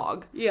and the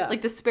dog. Yeah,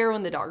 like the sparrow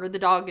and the dog, or the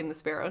dog and the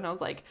sparrow. And I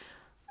was like,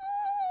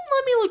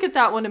 let me look at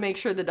that one to make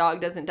sure the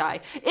dog doesn't die.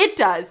 It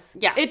does.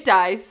 Yeah, it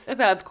dies.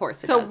 Of course.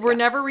 So we're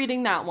never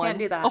reading that one. Can't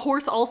do that. A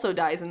horse also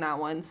dies in that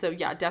one. So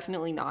yeah,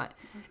 definitely not.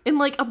 In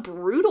like a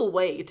brutal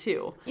way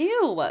too.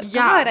 Ew. Yeah.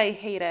 God, I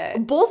hate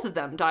it. Both of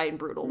them die in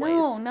brutal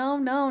ways.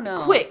 No.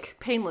 Quick,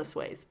 painless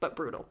ways, but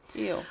brutal.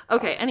 Ew.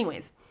 Okay,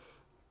 anyways.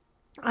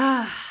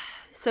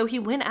 So he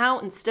went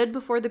out and stood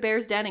before the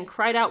bear's den and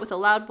cried out with a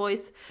loud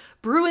voice,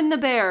 "Bruin the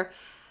bear,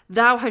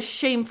 thou hast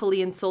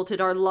shamefully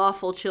insulted our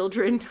lawful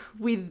children.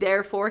 We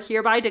therefore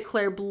hereby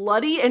declare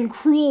bloody and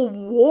cruel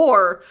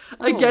war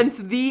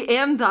against thee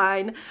and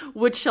thine,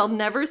 which shall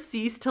never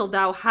cease till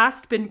thou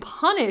hast been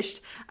punished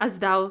as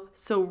thou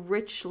so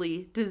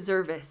richly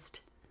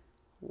deservest."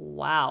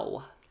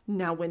 Wow.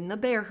 Now when the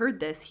bear heard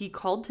this, he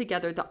called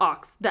together the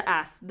ox, the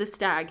ass, the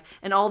stag,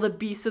 and all the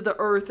beasts of the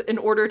earth in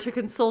order to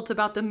consult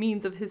about the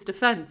means of his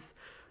defense.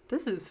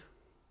 This is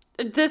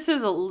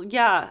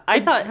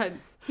I thought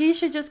he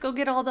should just go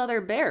get all the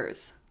other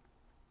bears.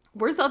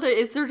 Where's the other?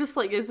 Is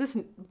this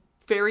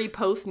very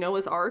post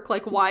Noah's Ark?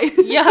 Like, why?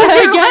 Yeah,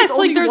 I guess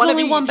like there's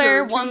only one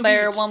bear,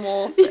 one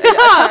wolf, a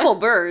couple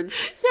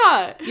birds.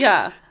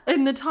 Yeah.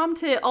 And the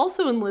tomtit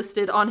also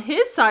enlisted on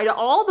his side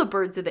all the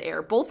birds of the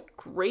air, both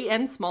great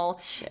and small.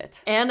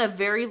 Shit. And a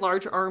very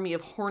large army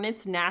of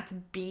hornets, gnats,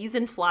 bees,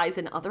 and flies,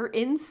 and other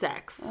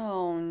insects.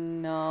 Oh,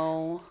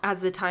 no. As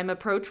the time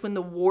approached when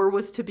the war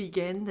was to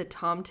begin, the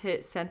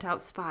tomtit sent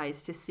out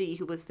spies to see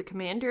who was the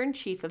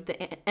commander-in-chief of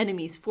the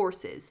enemy's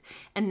forces.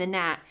 And the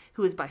gnat,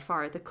 who was by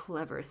far the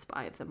cleverest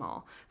spy of them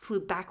all, flew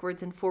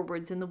backwards and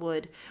forwards in the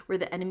wood where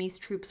the enemy's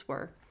troops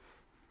were,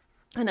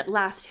 and at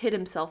last hid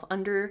himself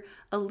under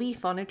a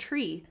leaf on a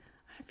tree.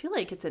 I feel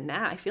like it's a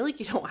gnat. I feel like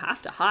you don't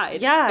have to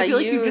hide. Yeah, I feel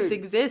like you just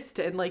exist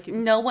and like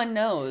no one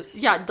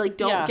knows. Yeah, like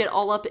don't get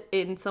all up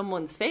in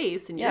someone's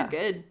face and you're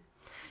good.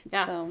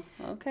 Yeah. So,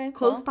 okay.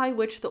 Close by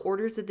which the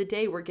orders of the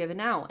day were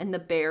given out, and the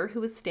bear, who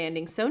was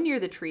standing so near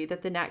the tree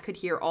that the gnat could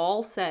hear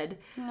all said,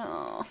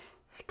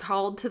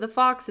 called to the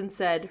fox and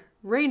said,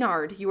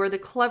 "Reynard, you are the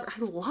clever..." I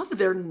love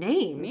their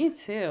names. Me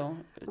too.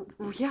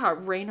 Yeah,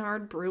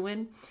 Reynard,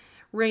 Bruin.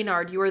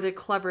 "Reynard, you are the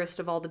cleverest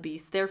of all the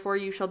beasts. Therefore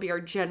you shall be our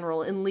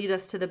general and lead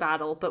us to the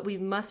battle. But we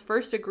must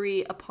first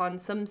agree upon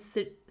some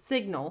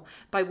signal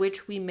by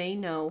which we may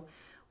know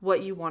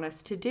what you want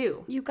us to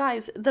do." You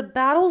guys, the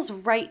battle's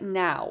right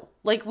now.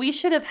 Like, we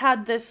should have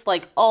had this,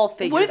 like, all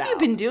figured out. What have you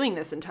been doing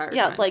this entire time?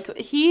 Yeah, like,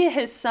 he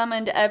has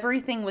summoned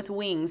everything with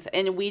wings,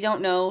 and we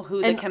don't know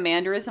who the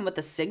commander is and what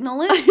the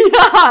signal is?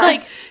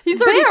 Like,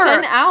 he's already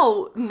sent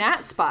out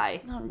Gnat Spy.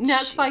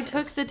 Gnat Spy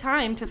took the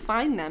time to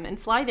find them and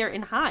fly there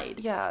and hide.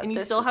 Yeah, and you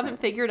still haven't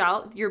figured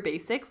out your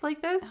basics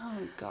like this?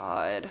 Oh,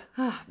 God.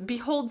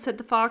 "Behold," said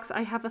the fox,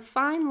 "I have a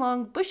fine,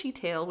 long, bushy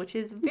tail, which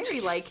is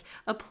very like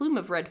a plume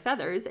of red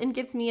feathers, and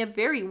gives me a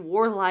very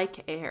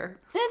warlike air."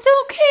 And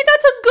okay,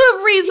 that's a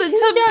good reason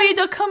to be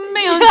the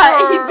commander.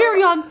 Yeah, he's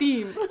very on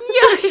theme.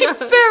 Yeah, he's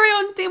very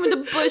on theme with the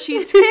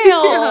bushy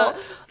tail.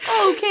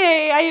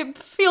 Okay, I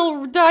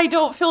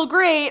don't feel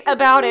great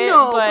about it.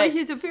 No, but he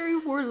has a very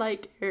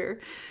warlike air.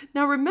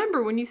 "Now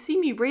remember, when you see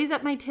me raise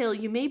up my tail,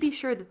 you may be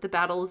sure that the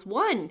battle is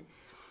won."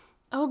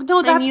 Oh,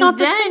 no, that's not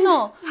the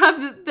signal.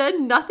 Have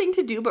then nothing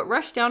to do but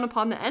rush down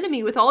upon the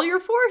enemy with all your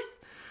force.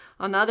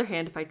 On the other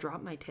hand, if I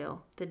drop my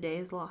tail, the day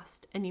is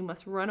lost, and you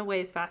must run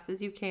away as fast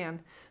as you can.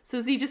 So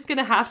is he just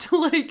gonna have to,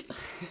 like,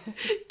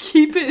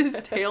 keep his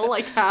tail,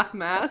 like,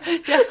 half-mast?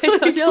 Yeah, I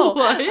don't know.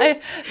 What?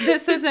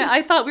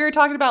 I thought we were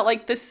talking about,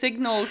 like, the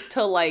signals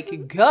to,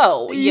 like,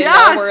 go. You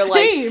know,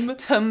 same. Like,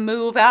 to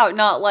move out,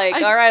 not like,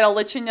 all right, I'll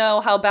let you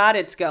know how bad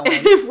it's going.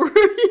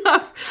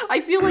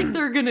 I feel like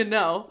they're gonna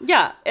know.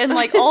 Yeah, and,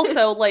 like,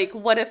 also, like,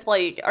 what if,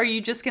 like, are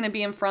you just gonna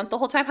be in front the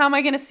whole time? How am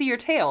I gonna see your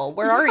tail?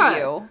 Where are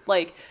you?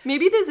 Like,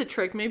 maybe there's a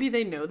trick. Maybe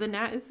they know the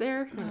gnat is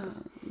there. Oh,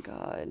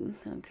 God.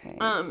 Okay.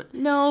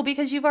 No,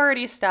 because you've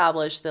already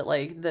established that,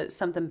 like, that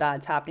something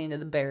bad's happening to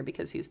the bear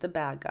because he's the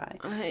bad guy.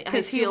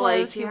 Because he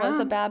was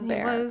a bad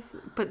bear.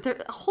 But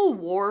the whole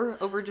war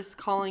over just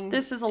calling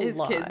his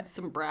lot. Kids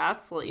some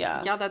brats. Like,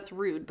 yeah, that's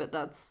rude, but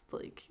that's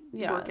like,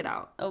 work it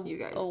out, you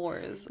guys. A war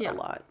is a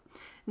lot.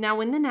 Now,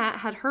 when the gnat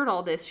had heard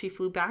all this, she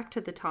flew back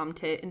to the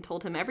tomtit and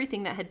told him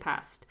everything that had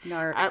passed.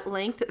 Narc. At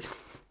length,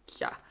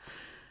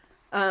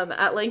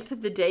 at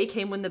length the day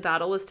came when the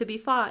battle was to be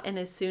fought, and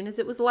as soon as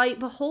it was light,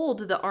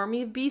 behold, the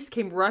army of beasts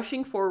came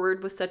rushing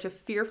forward with such a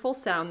fearful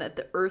sound that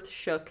the earth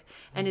shook,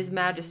 and his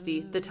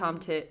majesty, the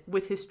tomtit,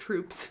 with his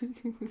troops,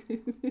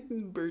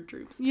 bird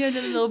troops. Yeah,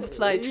 the little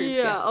fly troops.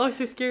 Yeah, oh,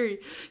 so scary.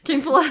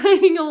 Came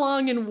flying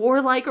along in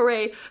warlike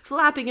array,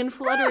 flapping and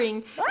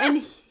fluttering,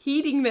 and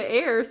heating the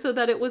air so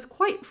that it was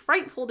quite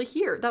frightful to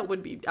hear. That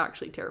would be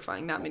actually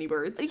terrifying, that many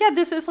birds. Yeah,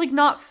 this is, like,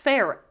 not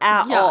fair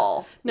at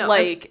all. No,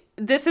 like,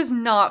 this is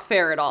not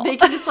fair at all. They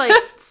can just, like,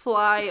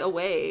 fly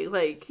away,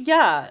 like...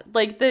 Yeah,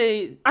 like,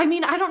 I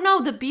mean, I don't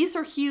know, the bees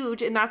are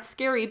huge, and that's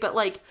scary, but,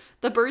 like,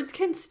 the birds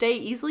can stay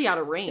easily out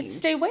of range.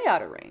 Stay way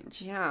out of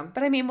range. Yeah.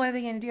 But, I mean, what are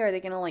they going to do? Are they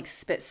going to, like,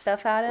 spit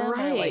stuff at him?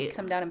 Right. Or, like,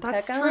 come down and peck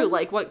him? That's true.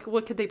 Like,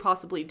 what could they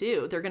possibly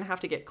do? They're going to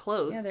have to get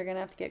close. Yeah, they're going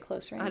to have to get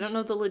close range. I don't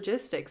know the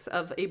logistics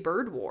of a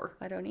bird war.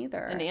 I don't either.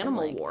 An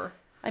animal war.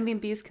 I mean,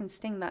 bees can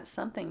sting, that's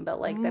something, but,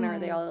 like, then are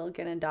they all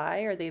gonna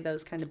die? Are they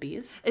those kind of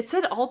bees? It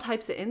said all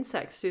types of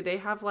insects. Do they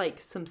have, like,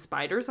 some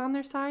spiders on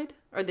their side?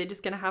 Are they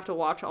just gonna have to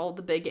watch all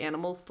the big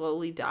animals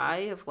slowly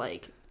die of,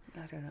 like...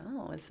 I don't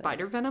know.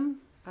 Spider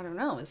venom? I don't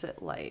know. Is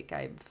it, like,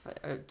 I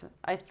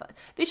thought...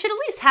 They should at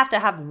least have to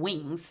have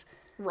wings.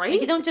 Right? Like,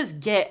 you don't just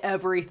get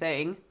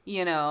everything,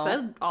 you know. It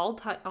said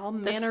all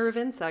manner of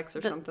insects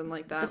or something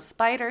like that. The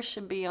spider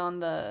should be on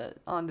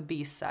the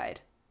beast side.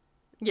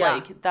 Yeah.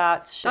 Like,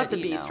 that's a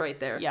beast right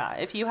there. Yeah,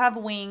 if you have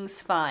wings,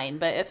 fine.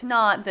 But if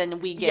not, then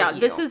we get you.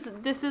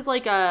 This is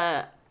like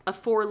a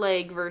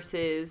 4-leg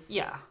versus...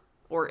 Yeah.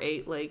 Or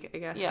 8-leg, I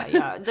guess.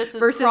 Yeah. This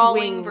is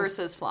crawling wings.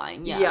 Versus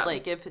flying. Yeah.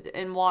 Like, if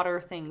in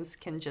water, things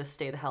can just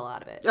stay the hell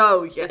out of it.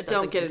 Oh, yeah.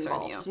 Don't get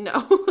involved.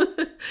 No.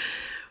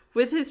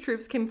 With his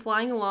troops came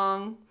flying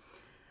along.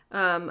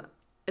 It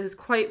was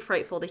quite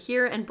frightful to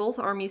hear, and both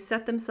armies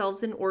set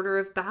themselves in order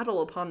of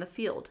battle upon the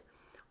field.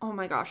 Oh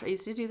my gosh, I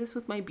used to do this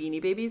with my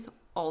Beanie Babies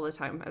all the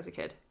time as a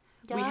kid.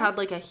 Yeah. We had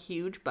like a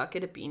huge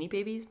bucket of Beanie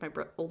Babies, my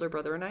older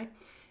brother and I,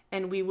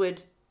 and we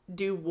would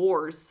do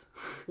wars.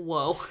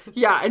 Whoa.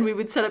 Yeah, and we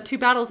would set up 2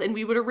 battles, and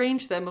we would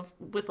arrange them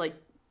with like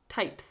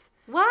types.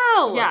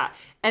 Wow. Yeah,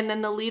 and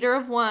then the leader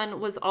of one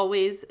was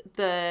always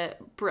the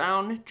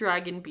brown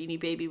dragon Beanie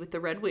Baby with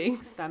the red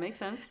wings. That makes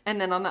sense. And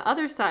then on the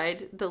other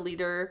side, the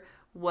leader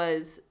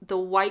was the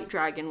white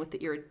dragon with the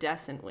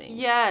iridescent wings.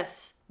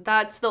 Yes,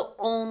 that's the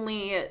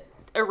only...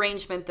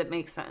 arrangement that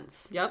makes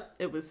sense. Yep,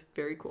 it was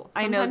very cool.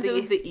 Sometimes it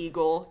was the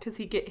eagle because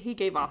he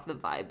gave off the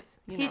vibes.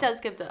 He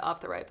does give off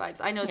the right vibes.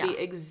 I know the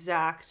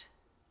exact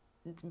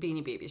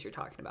Beanie Babies you're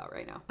talking about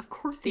right now. Of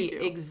course you do.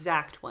 The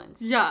exact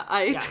ones. Yeah,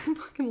 I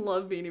fucking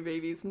love Beanie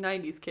Babies.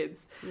 90s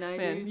kids. 90s.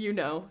 Man, you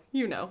know.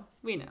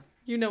 We know.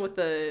 You know what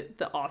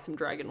the awesome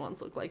dragon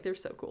ones look like. They're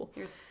so cool.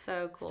 They're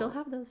so cool. Still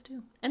have those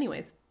too.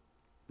 Anyways,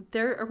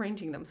 they're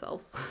arranging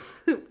themselves,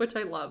 which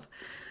I love.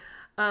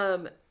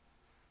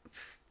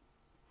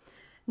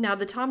 Now,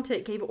 the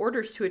tomtit gave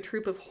orders to a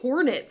troop of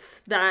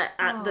hornets that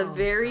at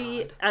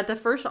the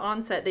first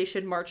onset, they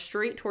should march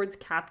straight towards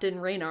Captain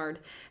Reynard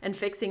and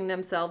fixing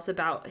themselves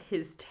about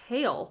his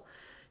tail,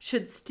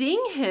 should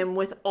sting him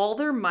with all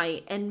their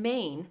might and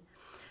main.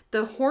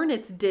 The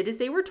hornets did as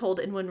they were told,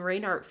 and when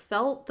Reynard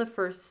felt the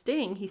first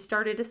sting, he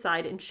started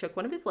aside and shook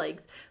one of his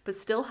legs, but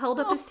still held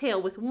up his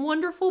tail with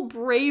wonderful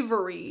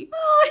bravery.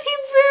 Oh,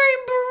 he's very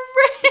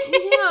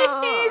brave.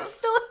 Yeah. He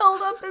still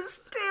held up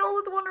his tail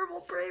with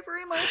wonderful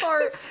bravery, my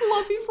heart. His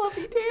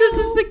fluffy tail. This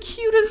is the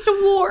cutest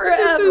war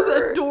ever. This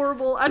is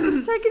adorable. At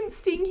the second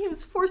sting, he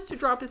was forced to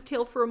drop his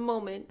tail for a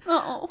moment.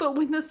 Uh-oh. But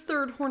when the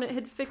third hornet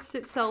had fixed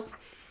itself,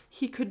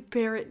 he could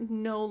bear it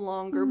no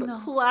longer,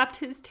 but clapped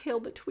his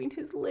tail between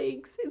his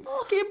legs and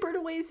scampered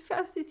away as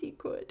fast as he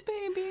could.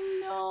 Baby,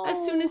 no.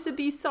 As soon as the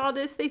bees saw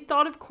this, they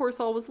thought, of course,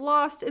 all was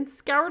lost and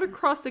scoured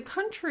across the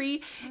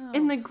country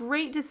in the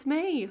great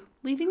dismay,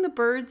 leaving the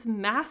birds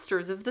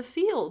masters of the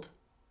field.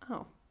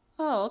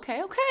 Oh,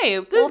 okay.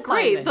 This is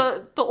great.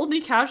 The only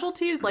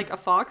casualty is like a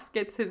fox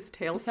gets his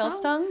tail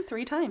stung.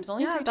 3 times.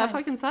 Only 3 times. Yeah, that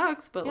fucking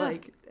sucks, but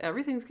like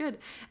everything's good.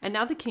 And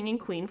now the king and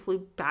queen flew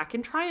back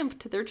in triumph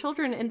to their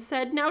children and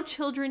said, "Now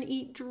children,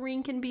 eat,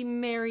 drink, and be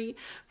merry,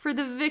 for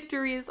the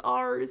victory is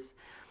ours."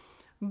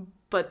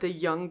 But the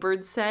young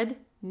birds said,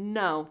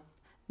 "No,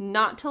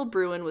 not till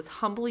Bruin was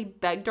humbly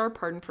begged our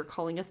pardon for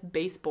calling us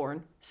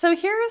baseborn." So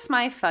here's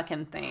my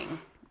fucking thing.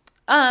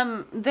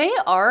 They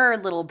are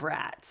little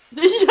brats.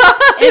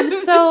 And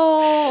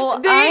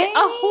so a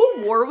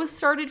whole war was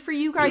started for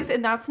you guys,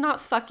 and that's not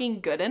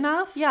fucking good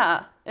enough.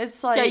 Yeah.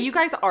 It's like, yeah, you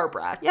guys are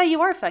brats. Yeah, you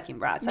are fucking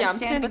brats. Yeah, I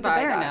stand with the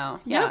bear now.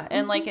 Yep. Yeah.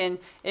 And like,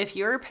 if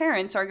your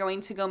parents are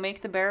going to go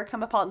make the bear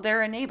come upon,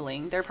 they're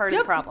enabling. They're part of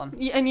the problem.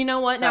 And you know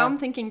what? Now I'm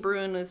thinking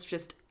Bruin was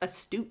just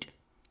astute.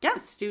 Yeah.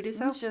 Astute as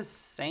hell. He's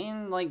just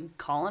saying, like,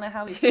 calling it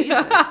how he sees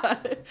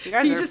it. You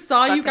guys he just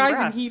saw you guys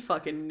brats. And he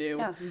fucking knew.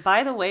 Yeah.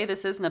 By the way,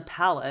 this isn't a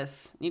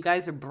palace. You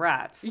guys are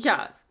brats.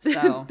 Yeah.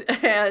 So.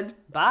 And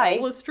bye.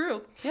 all was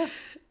true. Yeah.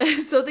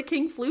 So the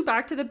king flew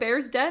back to the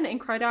bear's den and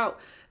cried out,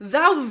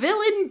 "Thou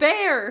villain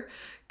bear!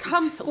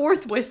 Come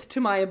forthwith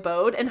to my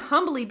abode, and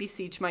humbly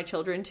beseech my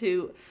children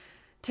to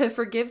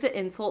forgive the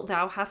insult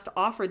thou hast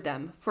offered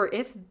them. For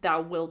if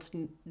thou wilt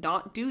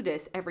not do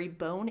this, every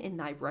bone in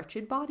thy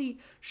wretched body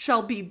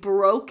shall be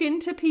broken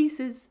to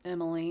pieces.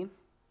 Emily.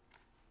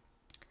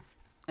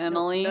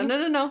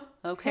 No.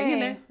 Okay. Hang in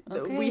there.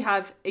 Okay. We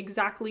have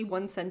exactly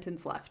one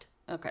sentence left.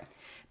 Okay.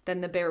 Then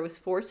the bear was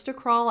forced to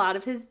crawl out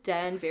of his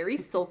den very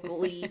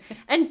sulkily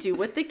and do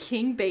what the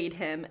king bade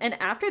him.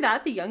 And after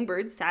that, the young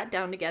birds sat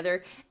down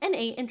together and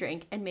ate and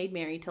drank and made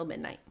merry till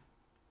midnight.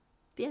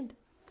 The end.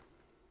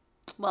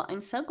 Well,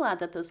 I'm so glad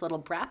that those little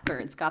brat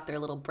birds got their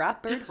little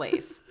brat bird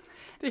ways.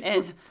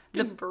 And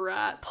the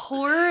brats.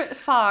 poor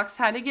fox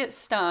had to get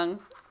stung.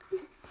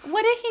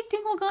 What did he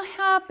think was going to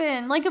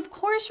happen? Like, of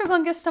course you're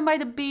going to get stung by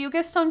the bee. You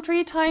get stung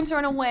 3 times,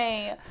 run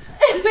away.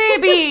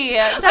 Baby,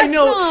 that's I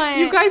know. not...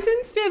 You guys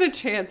didn't stand a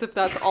chance if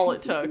that's all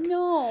it took.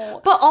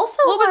 No. But also,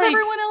 what was like,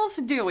 everyone else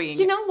doing?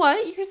 You know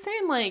what? You're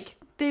saying, like,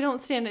 they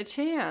don't stand a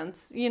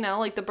chance, you know,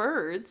 like the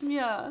birds.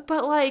 Yeah.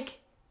 But,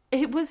 like,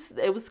 it was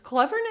They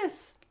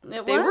cleverness.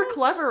 They were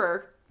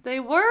cleverer. They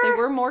were. They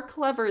were more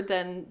clever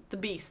than the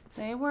beasts.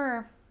 They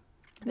were.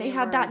 They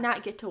had that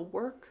not get to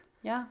work.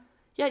 Yeah.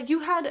 Yeah, you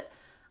had,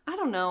 I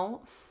don't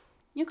know.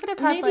 You could have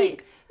had, maybe,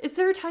 like... Is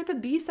there a type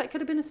of beast that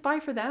could have been a spy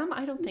for them?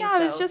 I don't think so. Yeah,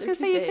 I was just going to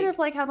say, big. you could have,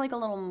 like, had, like, a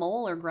little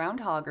mole or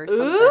groundhog or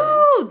something.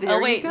 Ooh, there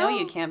Oh, wait, you go. no,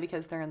 you can't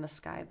because they're in the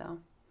sky, though.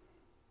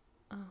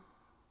 Oh.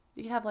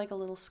 You could have, like, a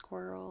little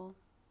squirrel.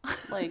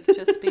 Like,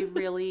 just be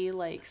really,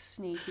 like,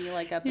 sneaky,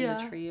 like, up in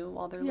the tree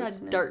while they're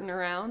listening. Yeah, darting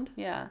around.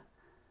 Yeah.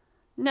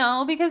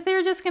 No, because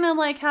they're just going to,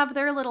 like, have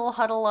their little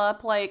huddle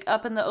up, like,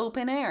 up in the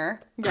open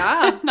air.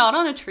 Yeah. Not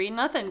on a tree,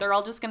 nothing. They're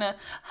all just going to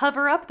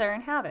hover up there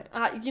and have it.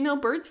 You know,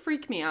 birds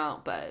freak me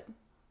out, but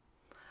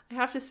I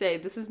have to say,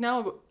 this is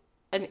now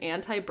an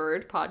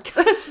anti-bird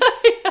podcast.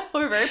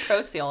 We're very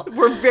pro-seal.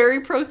 We're very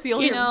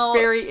pro-seal. You know,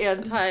 very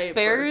anti-bird.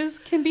 Bears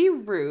can be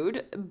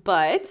rude,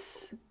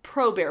 but...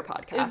 Pro-bear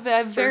podcast.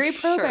 Very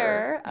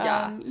pro-bear. Sure.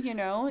 Yeah. You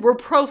know. We're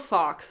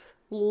pro-fox.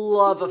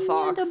 Love a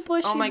fox. The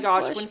bushy, oh my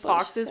gosh, bush, when bush,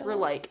 foxes yeah. were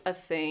like a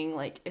thing,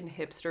 like, and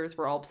hipsters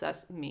were all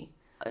obsessed with me.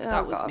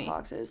 That was me.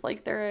 Foxes.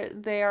 Like,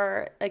 they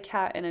are a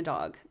cat and a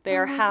dog. They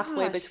are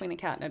halfway between a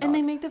cat and a dog. And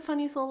they make the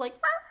funniest little, like,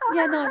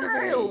 yeah, no, they're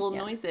very little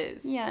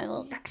noises. Yeah, a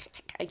little.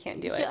 I can't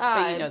do it,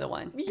 but you know the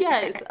one.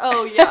 Yes.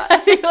 Oh, yeah.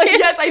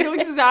 Yes, I know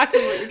exactly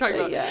what you're talking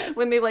about. Yeah.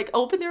 When they, like,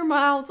 open their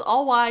mouths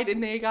all wide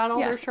and they got all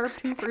their sharp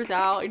teethers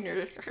out and your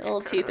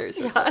little teethers.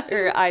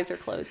 Or eyes are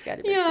closed.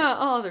 Gotta be yeah. cute.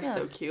 Oh, they're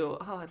so cute.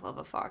 Oh, I love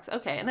a fox.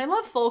 Okay, and I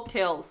love folk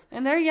tales.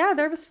 And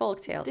there was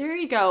folk tales. There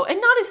you go. And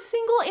not a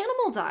single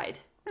animal died.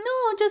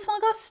 No, just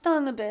one got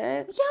stung a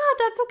bit. Yeah,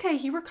 that's okay.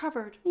 He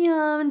recovered.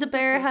 Yeah, and the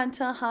bear had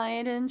to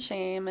hide in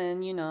shame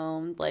and, you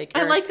know, like...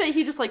 I like that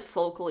he just, like,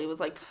 sulkily was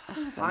like,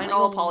 fine,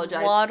 I'll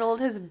apologize. Waddled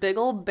his big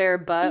old bear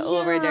butt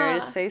over there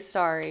to say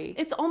sorry.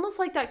 It's almost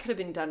like that could have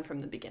been done from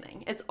the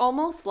beginning. It's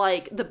almost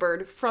like the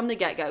bird from the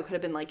get-go could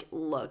have been like,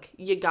 look,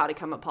 you gotta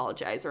come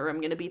apologize or I'm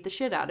going to beat the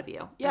shit out of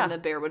you. Yeah. And the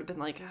bear would have been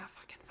like,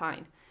 fucking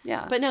fine.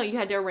 Yeah. But no, you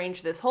had to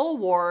arrange this whole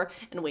war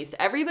and waste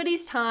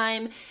everybody's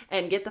time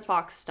and get the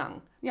fox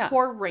stung. Yeah.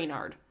 Poor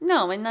Reynard.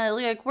 No, and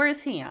like, where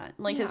is he at?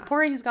 Like, he's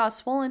got a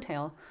swollen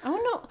tail. I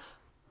don't know.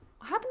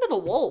 What happened to the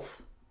wolf?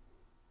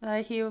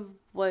 He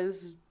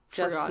was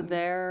just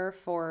there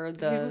for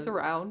the... He was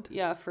around.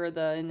 Yeah, for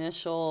the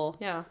initial...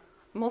 Yeah.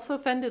 I'm also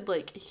offended,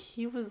 like,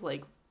 he was,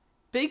 like,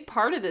 big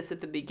part of this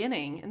at the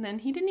beginning, and then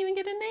he didn't even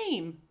get a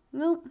name.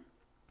 Nope.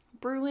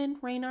 Bruin,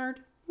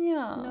 Reynard.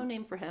 Yeah. No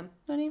name for him.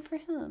 No name for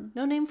him.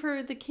 No name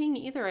for the king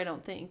either, I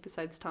don't think,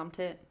 besides Tom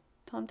Tit.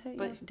 Tom Tit,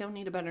 But you don't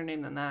need a better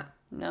name than that.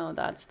 No,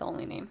 that's the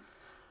only name.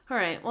 All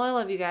right. Well, I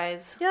love you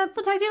guys. Yep.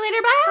 We'll talk to you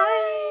later.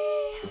 Bye.